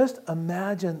mean, just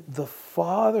imagine the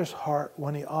Father's heart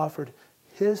when he offered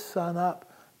his son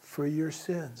up for your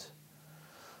sins.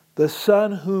 The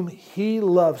son whom he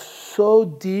loved so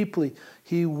deeply,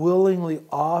 he willingly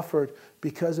offered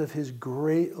because of his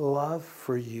great love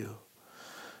for you.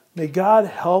 May God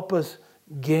help us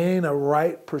gain a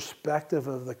right perspective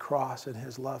of the cross and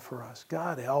his love for us.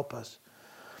 God help us.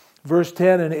 Verse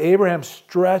 10, and Abraham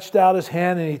stretched out his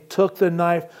hand and he took the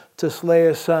knife to slay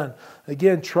his son.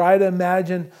 Again, try to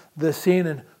imagine the scene,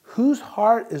 and whose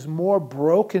heart is more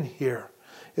broken here?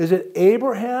 Is it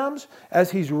Abraham's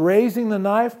as he's raising the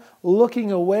knife,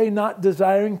 looking away, not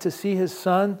desiring to see his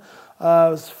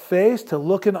son's face, to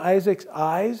look in Isaac's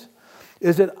eyes?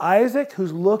 Is it Isaac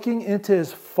who's looking into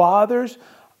his father's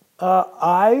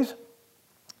eyes,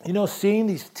 you know, seeing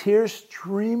these tears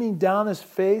streaming down his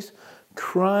face,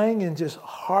 crying in just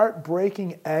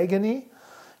heartbreaking agony?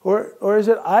 Or is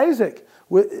it Isaac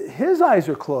with his eyes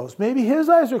are closed? Maybe his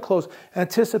eyes are closed,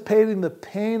 anticipating the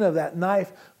pain of that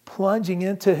knife plunging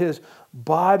into his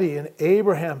body, and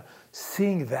Abraham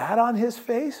seeing that on his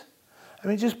face. I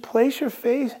mean, just place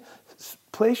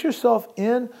yourself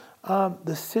in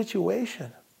the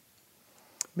situation.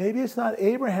 Maybe it's not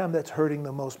Abraham that's hurting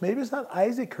the most. Maybe it's not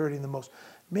Isaac hurting the most.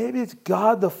 Maybe it's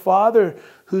God the Father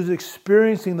who's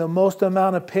experiencing the most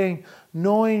amount of pain,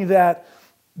 knowing that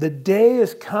the day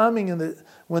is coming and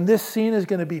when this scene is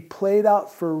going to be played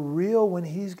out for real, when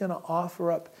he's going to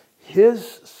offer up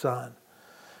his son.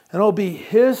 And it'll be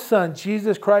his son,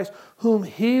 Jesus Christ, whom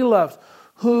he loves,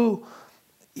 who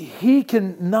he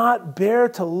cannot bear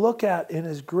to look at in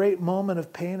his great moment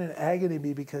of pain and agony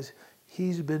because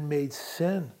he's been made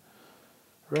sin,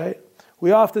 right?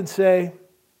 We often say,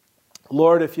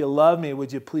 Lord, if you love me,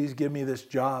 would you please give me this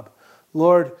job?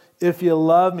 Lord, if you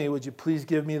love me, would you please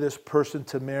give me this person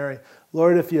to marry?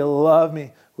 Lord, if you love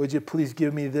me, would you please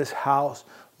give me this house?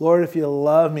 Lord, if you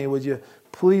love me, would you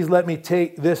please let me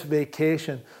take this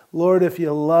vacation? Lord, if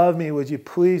you love me, would you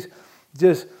please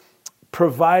just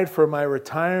provide for my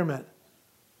retirement?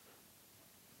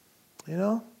 You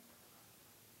know?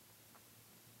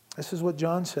 This is what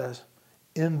John says.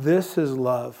 In this is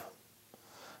love.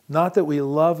 Not that we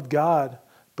loved God,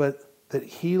 but that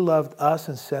he loved us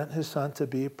and sent his son to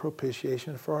be a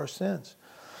propitiation for our sins.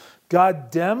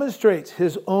 God demonstrates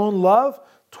his own love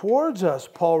towards us,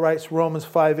 Paul writes, Romans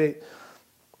 5:8.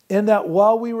 In that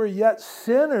while we were yet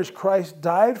sinners, Christ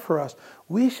died for us.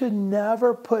 We should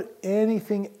never put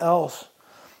anything else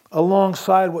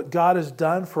alongside what God has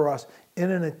done for us in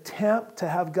an attempt to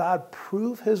have God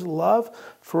prove his love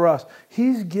for us.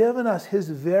 He's given us his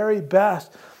very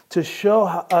best to show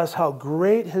us how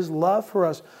great his love for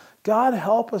us. God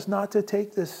help us not to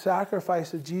take this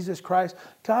sacrifice of Jesus Christ.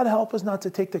 God help us not to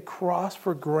take the cross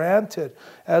for granted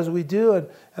as we do.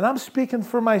 And I'm speaking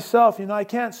for myself. You know, I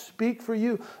can't speak for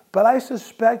you, but I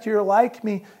suspect you're like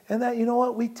me in that, you know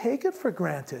what, we take it for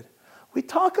granted. We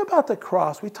talk about the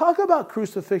cross. We talk about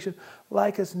crucifixion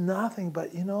like it's nothing,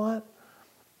 but you know what?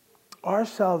 our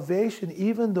salvation,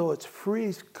 even though it's free,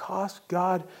 it's cost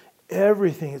God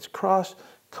everything. It's cost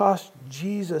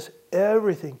Jesus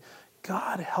everything.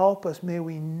 God help us. May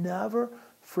we never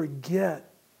forget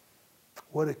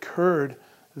what occurred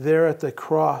there at the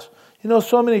cross. You know,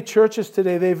 so many churches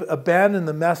today, they've abandoned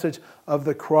the message of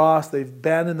the cross. They've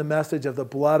abandoned the message of the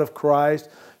blood of Christ,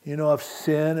 you know, of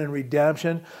sin and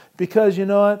redemption. Because, you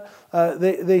know what,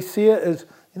 they see it as,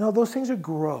 you know, those things are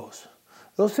gross.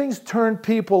 Those things turn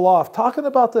people off. Talking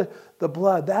about the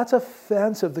blood, that's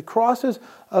offensive. The cross is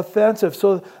offensive.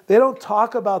 So they don't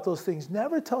talk about those things.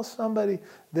 Never tell somebody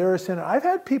they're a sinner. I've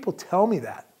had people tell me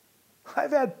that.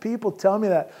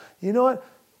 You know what?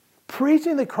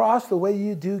 Preaching the cross the way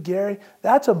you do, Gary,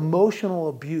 that's emotional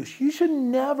abuse. You should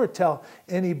never tell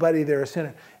anybody they're a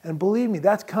sinner. And believe me,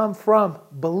 that's come from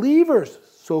believers,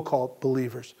 so-called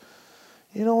believers.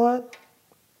 You know what?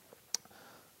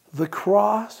 The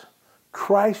cross,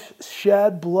 Christ's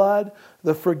shed blood,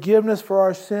 the forgiveness for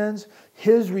our sins,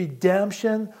 His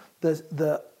redemption,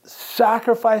 the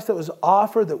sacrifice that was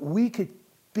offered that we could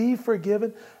be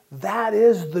forgiven, that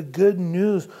is the good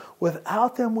news.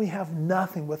 Without them, we have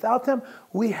nothing. Without them,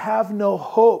 we have no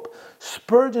hope.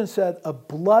 Spurgeon said, a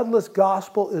bloodless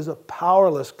gospel is a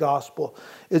powerless gospel.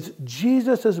 It's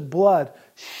Jesus' blood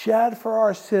shed for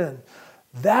our sin.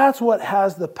 That's what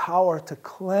has the power to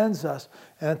cleanse us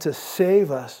and to save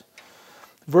us.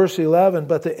 Verse 11,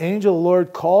 but the angel of the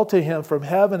Lord called to him from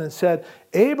heaven and said,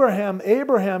 Abraham,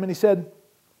 Abraham. And he said,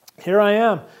 here I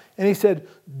am. And he said,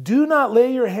 do not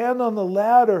lay your hand on the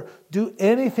lad or do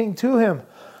anything to him.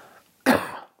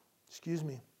 Excuse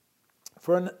me.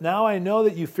 For now I know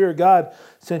that you fear God,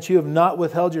 since you have not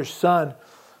withheld your son,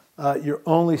 your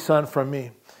only son, from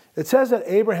me. It says that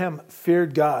Abraham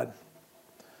feared God.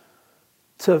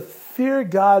 To fear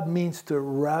God means to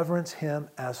reverence Him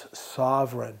as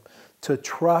sovereign, to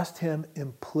trust Him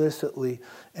implicitly,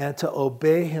 and to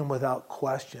obey Him without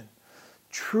question.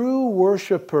 True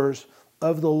worshipers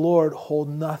of the Lord hold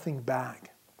nothing back.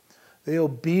 They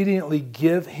obediently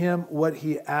give Him what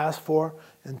He asked for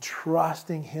and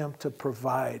trusting Him to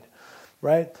provide,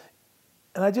 right?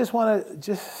 And I just want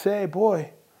to say,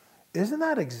 boy, isn't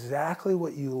that exactly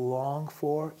what you long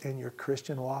for in your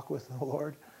Christian walk with the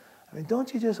Lord? I mean,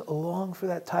 don't you just long for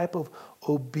that type of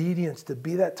obedience, to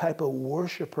be that type of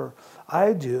worshiper?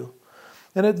 I do.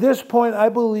 And at this point, I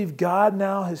believe God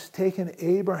now has taken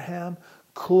Abraham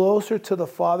closer to the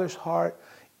Father's heart,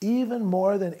 even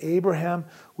more than Abraham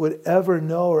would ever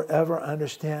know or ever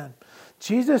understand.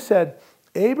 Jesus said,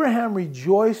 Abraham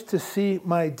rejoiced to see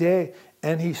my day,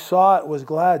 and he saw it, was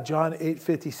glad, John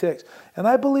 8:56. And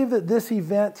I believe that this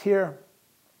event here,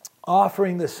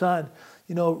 offering the Son,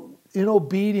 you know, in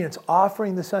obedience,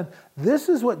 offering the Son, this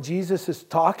is what Jesus is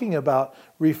talking about,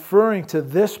 referring to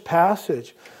this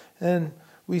passage. And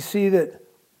we see that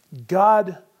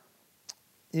God,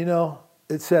 you know,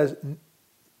 it says,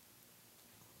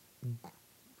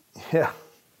 yeah,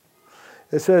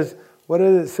 it says, what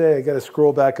did it say? I got to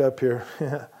scroll back up here.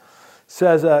 It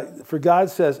says, for God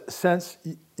says, since,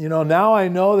 you know, now I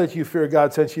know that you fear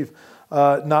God, since you've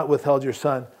not withheld your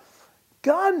son.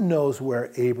 God knows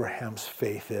where Abraham's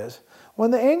faith is.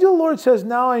 When the angel of the Lord says,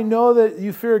 now I know that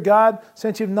you fear God,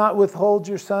 since you've not withheld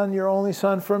your son, your only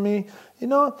son, from me, you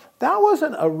know, that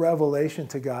wasn't a revelation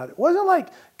to God. It wasn't like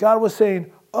God was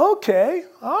saying, okay,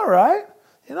 all right,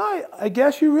 you know, I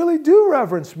guess you really do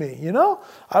reverence me, you know.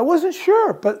 I wasn't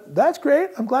sure, but that's great.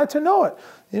 I'm glad to know it,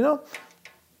 you know.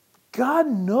 God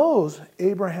knows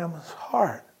Abraham's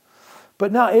heart.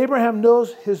 But now Abraham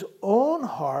knows his own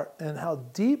heart and how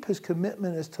deep his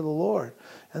commitment is to the Lord.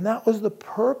 And that was the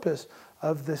purpose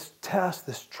of this test,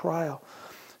 this trial.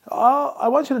 I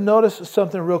want you to notice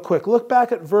something real quick. Look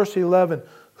back at verse 11.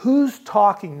 Who's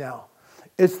talking now?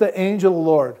 It's the angel of the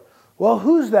Lord. Well,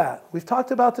 who's that? We've talked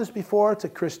about this before. It's a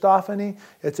Christophany.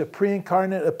 It's a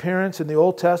pre-incarnate appearance in the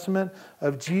Old Testament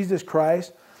of Jesus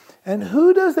Christ. And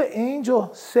who does the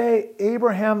angel say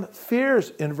Abraham fears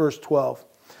in verse 12?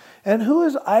 And who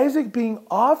is Isaac being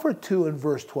offered to in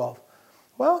verse 12?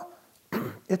 Well,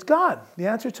 it's God. The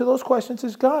answer to those questions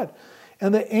is God.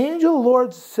 And the angel of the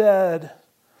Lord said,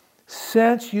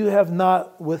 since you have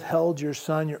not withheld your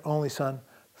son, your only son,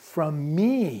 from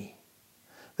me.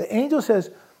 The angel says,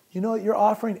 you know, you're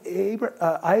offering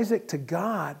Isaac to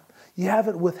God. You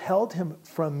haven't withheld him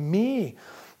from me.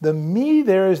 The me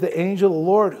there is the angel of the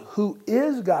Lord, who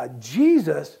is God.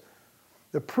 Jesus,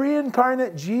 the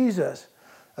pre-incarnate Jesus,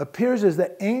 appears as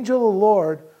the angel of the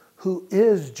Lord, who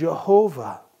is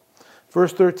Jehovah.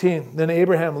 Verse 13, then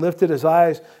Abraham lifted his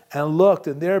eyes and looked,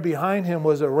 and there behind him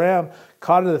was a ram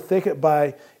caught in the thicket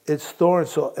by its thorns.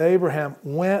 So Abraham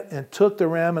went and took the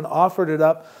ram and offered it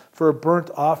up for a burnt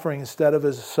offering instead of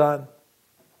his son.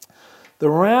 The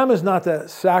ram is not the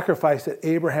sacrifice that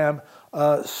Abraham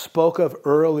spoke of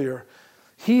earlier.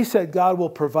 He said God will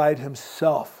provide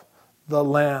himself the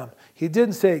lamb. He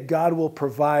didn't say God will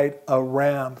provide a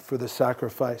ram for the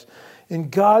sacrifice. In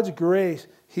God's grace,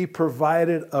 he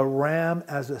provided a ram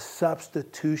as a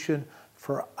substitution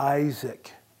for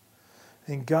Isaac.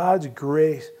 In God's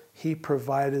grace, he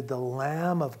provided the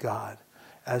Lamb of God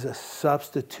as a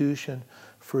substitution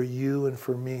for you and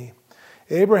for me.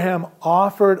 Abraham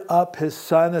offered up his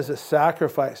son as a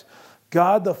sacrifice.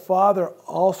 God the Father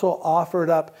also offered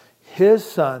up his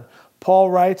son. Paul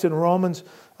writes in Romans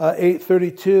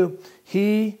 8:32,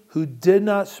 he who did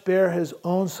not spare his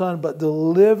own son, but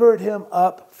delivered him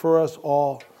up for us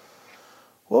all.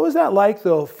 What was that like,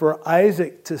 though, for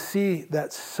Isaac to see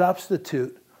that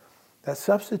substitute, that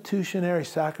substitutionary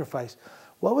sacrifice?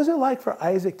 What was it like for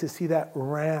Isaac to see that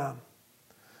ram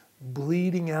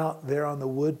bleeding out there on the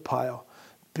wood pile,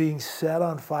 being set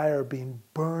on fire, being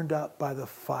burned up by the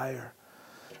fire?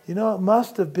 You know, it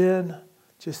must have been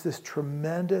just this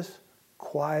tremendous,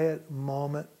 quiet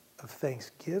moment of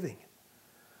thanksgiving.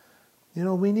 You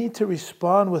know, we need to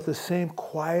respond with the same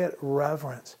quiet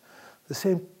reverence, the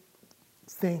same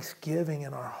thanksgiving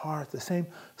in our heart, the same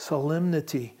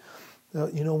solemnity.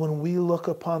 You know, when we look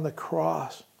upon the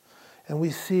cross and we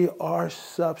see our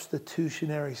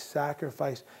substitutionary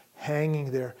sacrifice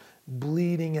hanging there,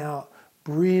 bleeding out,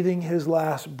 breathing his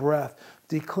last breath,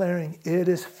 declaring it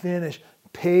is finished,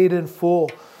 paid in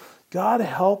full. God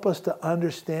help us to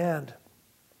understand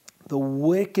the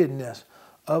wickedness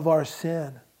of our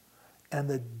sin and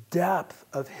the depth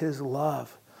of his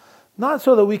love. Not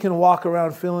so that we can walk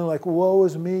around feeling like, woe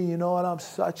is me, you know what, I'm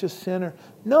such a sinner.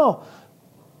 No,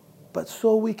 but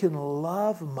so we can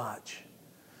love much.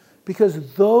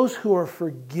 Because those who are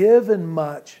forgiven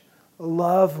much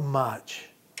love much.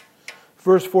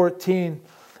 Verse 14,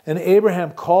 and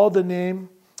Abraham called the name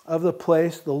of the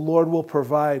place, the Lord will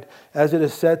provide, as it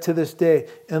is said to this day,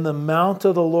 in the mount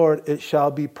of the Lord it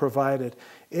shall be provided.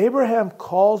 Abraham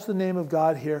calls the name of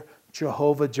God here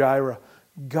Jehovah Jireh,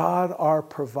 God our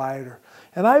provider.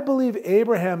 And I believe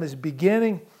Abraham is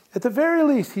beginning, at the very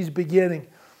least, he's beginning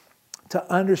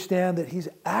to understand that he's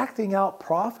acting out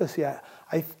prophecy.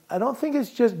 I don't think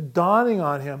it's just dawning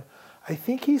on him. I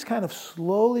think he's kind of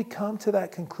slowly come to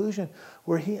that conclusion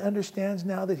where he understands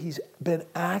now that he's been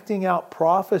acting out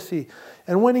prophecy.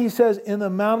 And when he says, in the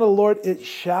mount of the Lord it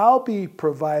shall be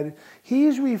provided,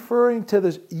 he's referring to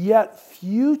this yet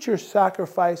future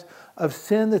sacrifice of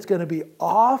sin that's going to be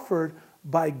offered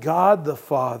by God the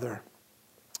Father.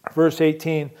 Verse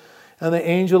 18, and the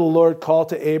angel of the Lord called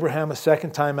to Abraham a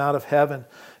second time out of heaven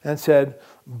and said,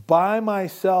 by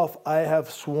myself I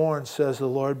have sworn, says the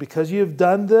Lord, because you have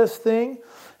done this thing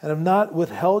and have not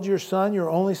withheld your son, your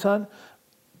only son,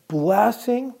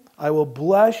 blessing, I will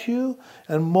bless you,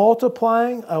 and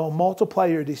multiplying, I will multiply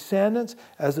your descendants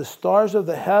as the stars of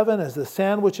the heaven, as the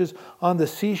sand which is on the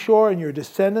seashore, and your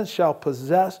descendants shall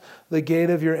possess the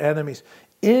gate of your enemies.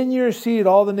 In your seed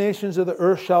all the nations of the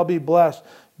earth shall be blessed,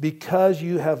 because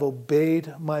you have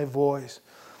obeyed my voice.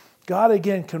 God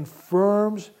again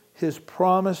confirms his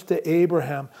promise to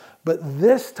Abraham, but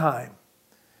this time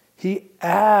he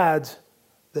adds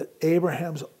that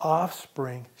Abraham's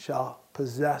offspring shall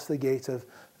possess the gates of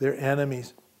their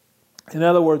enemies. In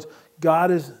other words, God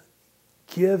is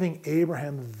giving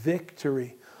Abraham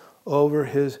victory over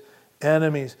his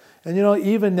enemies. And you know,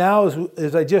 even now,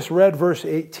 as I just read verse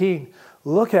 18,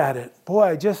 look at it. Boy,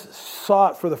 I just saw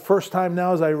it for the first time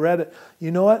now as I read it.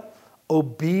 You know what?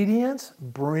 Obedience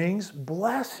brings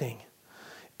blessing.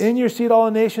 In your seed all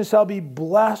the nations shall be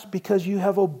blessed because you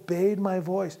have obeyed my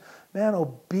voice. Man,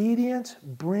 obedience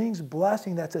brings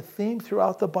blessing. That's a theme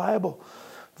throughout the Bible.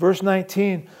 Verse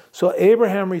 19, so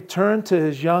Abraham returned to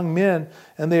his young men,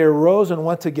 and they arose and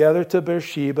went together to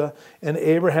Beersheba, and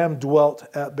Abraham dwelt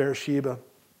at Beersheba.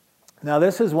 Now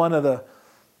this is one of the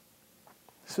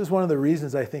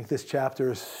reasons I think this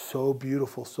chapter is so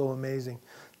beautiful, so amazing.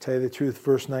 To tell you the truth,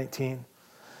 verse 19.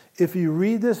 If you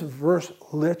read this verse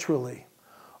literally,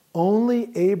 only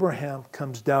Abraham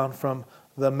comes down from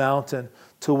the mountain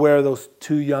to where those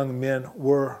two young men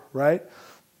were, right?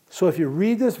 So if you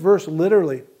read this verse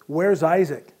literally, where's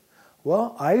Isaac?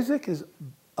 Well, Isaac is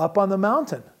up on the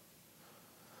mountain.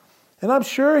 And I'm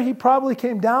sure he probably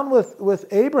came down with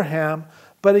Abraham,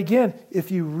 but again,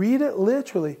 if you read it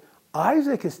literally,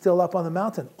 Isaac is still up on the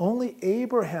mountain. Only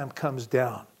Abraham comes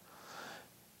down.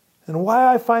 And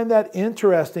why I find that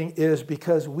interesting is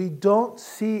because we don't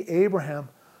see Abraham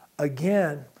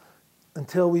again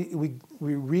until we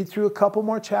read through a couple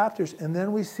more chapters, and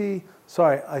then we see,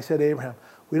 sorry, I said Abraham.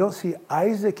 We don't see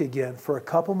Isaac again for a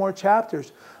couple more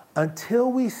chapters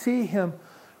until we see him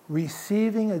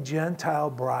receiving a Gentile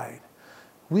bride.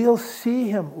 We'll see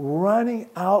him running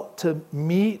out to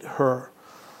meet her.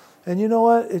 And you know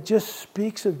what? It just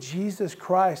speaks of Jesus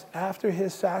Christ. After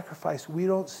his sacrifice, we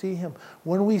don't see him.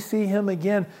 When we see him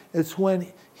again, it's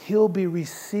when he'll be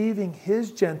receiving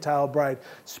his Gentile bride.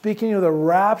 Speaking of the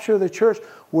rapture of the church,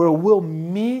 where we'll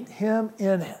meet him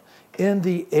in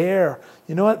the air.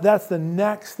 You know what? That's the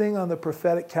next thing on the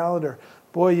prophetic calendar.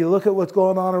 Boy, you look at what's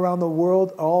going on around the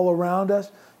world, all around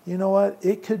us. You know what?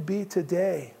 It could be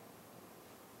today.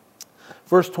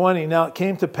 Verse 20, now it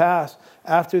came to pass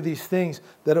after these things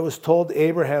that it was told to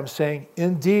Abraham, saying,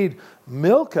 indeed,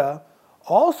 Milcah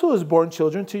also has borne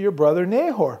children to your brother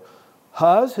Nahor.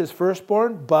 Huz, his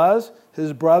firstborn, Buz,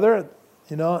 his brother.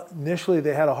 You know, initially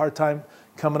they had a hard time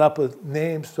coming up with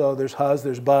names, so there's Huz,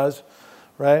 there's Buz,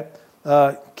 right?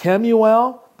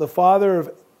 Kemuel, the father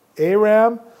of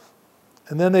Aram,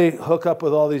 and then they hook up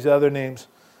with all these other names.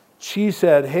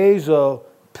 Chesed, Hazo,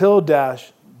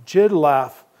 Pildash,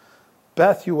 Jidlaph,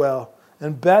 Bethuel.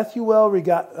 And Bethuel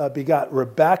begot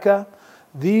Rebekah.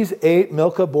 These 8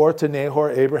 Milcah bore to Nahor,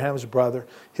 Abraham's brother.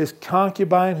 His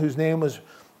concubine, whose name was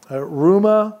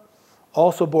Reumah,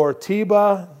 also bore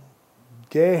Tebah,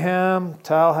 Gaham,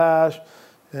 Talhash,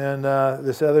 and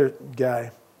this other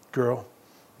girl,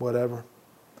 whatever.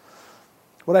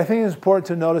 What I think is important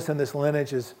to notice in this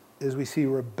lineage is we see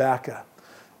Rebekah,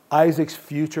 Isaac's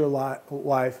future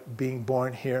wife, being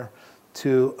born here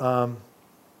to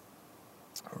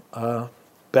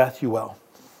Bethuel.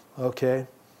 Okay?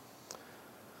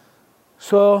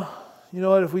 So, you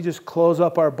know what? If we just close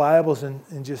up our Bibles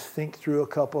and just think through a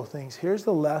couple of things. Here's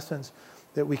the lessons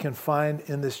that we can find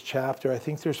in this chapter. I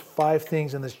think there's 5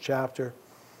 things in this chapter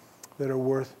that are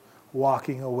worth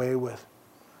walking away with.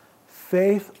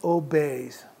 Faith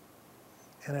obeys,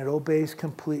 and it obeys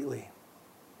completely.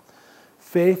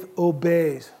 Faith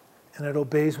obeys, and it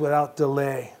obeys without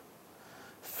delay.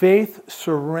 Faith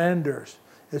surrenders.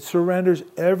 It surrenders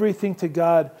everything to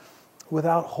God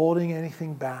without holding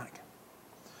anything back.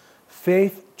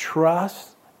 Faith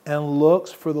trusts and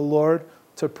looks for the Lord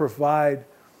to provide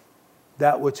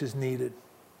that which is needed.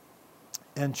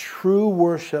 And true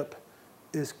worship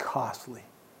is costly.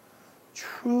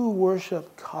 True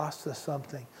worship costs us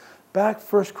something. Back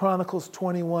 1 Chronicles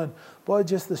 21, boy,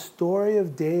 just the story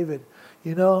of David.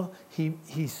 You know, he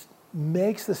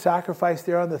makes the sacrifice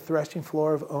there on the threshing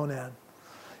floor of Onan.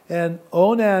 And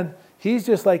Onan, he's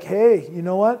just like, hey, you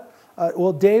know what?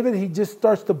 David, he just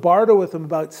starts to barter with him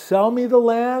about sell me the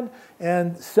land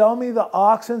and sell me the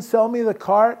oxen, sell me the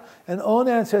cart. And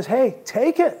Onan says, hey,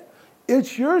 take it.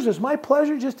 It's yours. It's my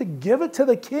pleasure just to give it to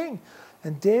the king.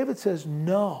 And David says,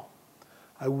 no,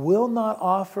 I will not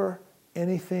offer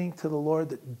anything to the Lord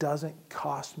that doesn't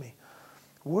cost me.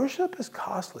 Worship is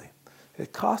costly.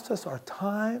 It costs us our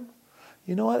time.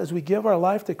 You know what? As we give our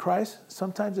life to Christ,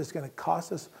 sometimes it's going to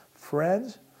cost us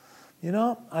friends. You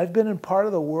know, I've been in part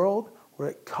of the world where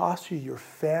it costs you your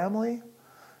family.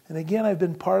 And again, I've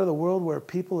been part of the world where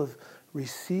people have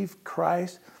received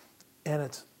Christ and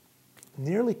it's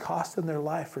nearly cost them their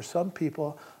life. For some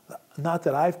people, not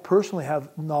that I personally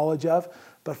have knowledge of,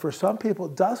 but for some people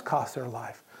it does cost their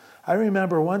life. I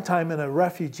remember one time in a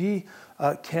refugee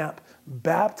camp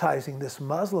baptizing this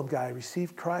Muslim guy,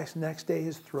 received Christ. Next day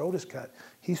his throat is cut.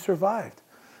 He survived.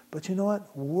 But you know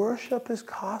what? Worship is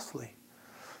costly.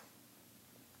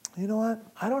 You know what?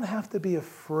 I don't have to be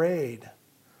afraid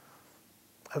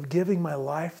of giving my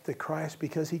life to Christ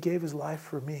because he gave his life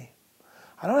for me.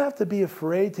 I don't have to be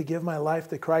afraid to give my life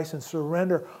to Christ and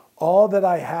surrender all that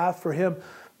I have for him,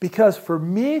 because for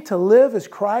me to live is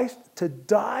Christ, to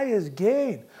die is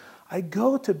gain. I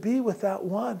go to be with that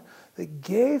one that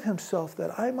gave himself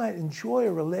that I might enjoy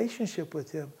a relationship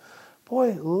with him.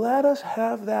 Boy, let us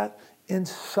have that in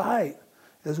sight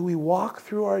as we walk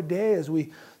through our day, as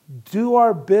we do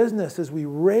our business, as we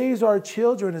raise our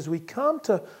children, as we come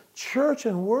to church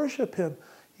and worship him.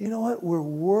 You know what? We're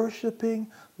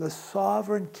worshiping the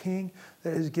sovereign King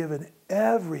that has given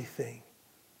everything,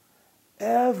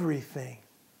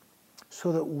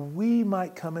 so that we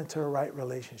might come into a right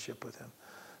relationship with him.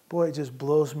 Boy, it just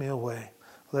blows me away.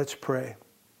 Let's pray.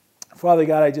 Father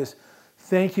God, I just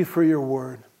thank you for your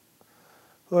word.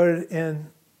 Lord, and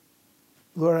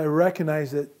Lord, I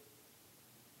recognize that,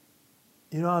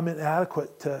 you know, I'm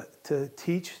inadequate to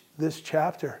teach this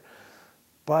chapter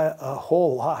by a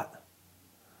whole lot.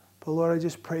 But Lord, I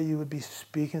just pray you would be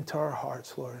speaking to our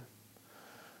hearts, Lord.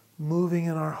 Moving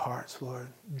in our hearts, Lord.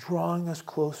 Drawing us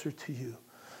closer to you.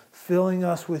 filling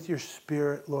us with your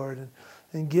Spirit, Lord,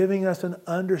 and giving us an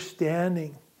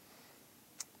understanding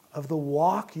of the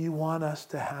walk you want us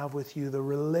to have with you, the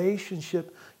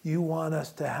relationship you want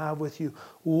us to have with you,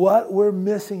 what we're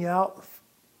missing out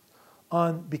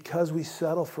on because we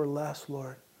settle for less,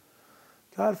 Lord.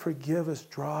 God, forgive us,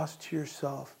 draw us to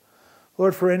yourself.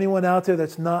 Lord, for anyone out there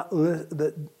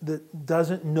that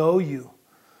doesn't know you,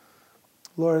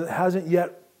 Lord, that hasn't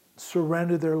yet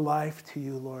surrendered their life to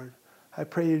you, Lord, I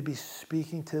pray you'd be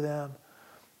speaking to them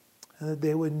and that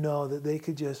they would know that they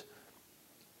could just,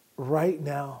 right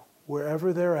now,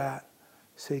 wherever they're at,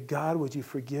 say, God, would you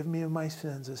forgive me of my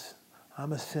sins?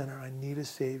 I'm a sinner. I need a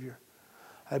Savior.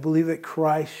 I believe that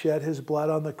Christ shed his blood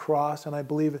on the cross, and I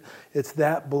believe it's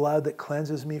that blood that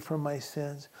cleanses me from my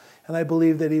sins. And I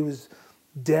believe that he was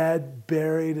dead,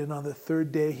 buried, and on the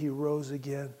third day he rose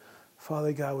again.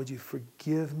 Father God, would you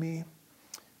forgive me?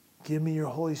 Give me your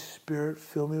Holy Spirit.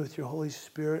 Fill me with your Holy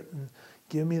Spirit and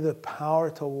give me the power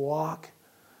to walk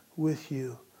with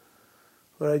you.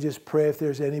 Lord, I just pray if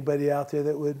there's anybody out there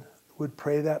that would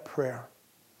pray that prayer,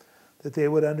 that they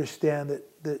would understand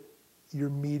that you're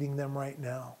meeting them right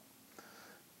now,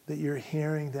 that you're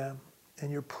hearing them and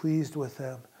you're pleased with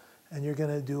them and you're going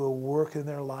to do a work in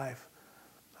their life,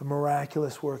 a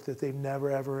miraculous work that they've never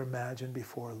ever imagined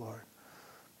before, Lord.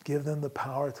 Give them the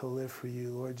power to live for you,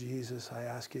 Lord Jesus. I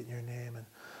ask it in your name. And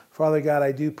Father God,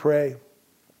 I do pray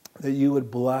that you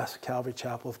would bless Calvary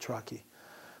Chapel of Truckee.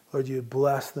 Lord, you'd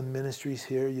bless the ministries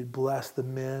here. You'd bless the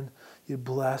men. You'd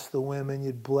bless the women.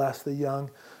 You'd bless the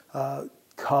young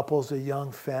couples, the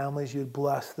young families. You'd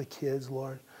bless the kids,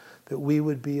 Lord. That we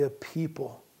would be a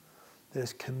people that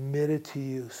is committed to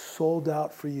you, sold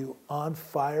out for you, on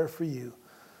fire for you,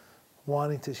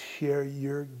 wanting to share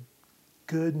your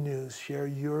good news, share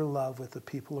your love with the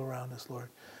people around us, Lord.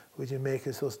 Would you make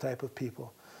us those type of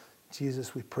people?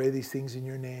 Jesus, we pray these things in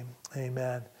your name.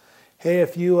 Amen. Hey,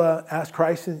 if you ask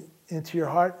Christ into your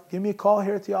heart, give me a call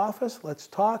here at the office. Let's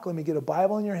talk. Let me get a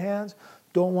Bible in your hands.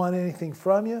 Don't want anything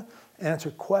from you.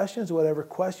 Answer questions, whatever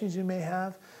questions you may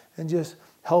have, and just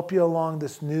help you along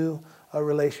this new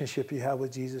relationship you have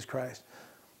with Jesus Christ.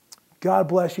 God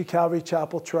bless you, Calvary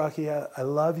Chapel Truckee. I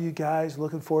love you guys.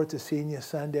 Looking forward to seeing you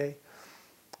Sunday.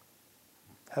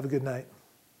 Have a good night.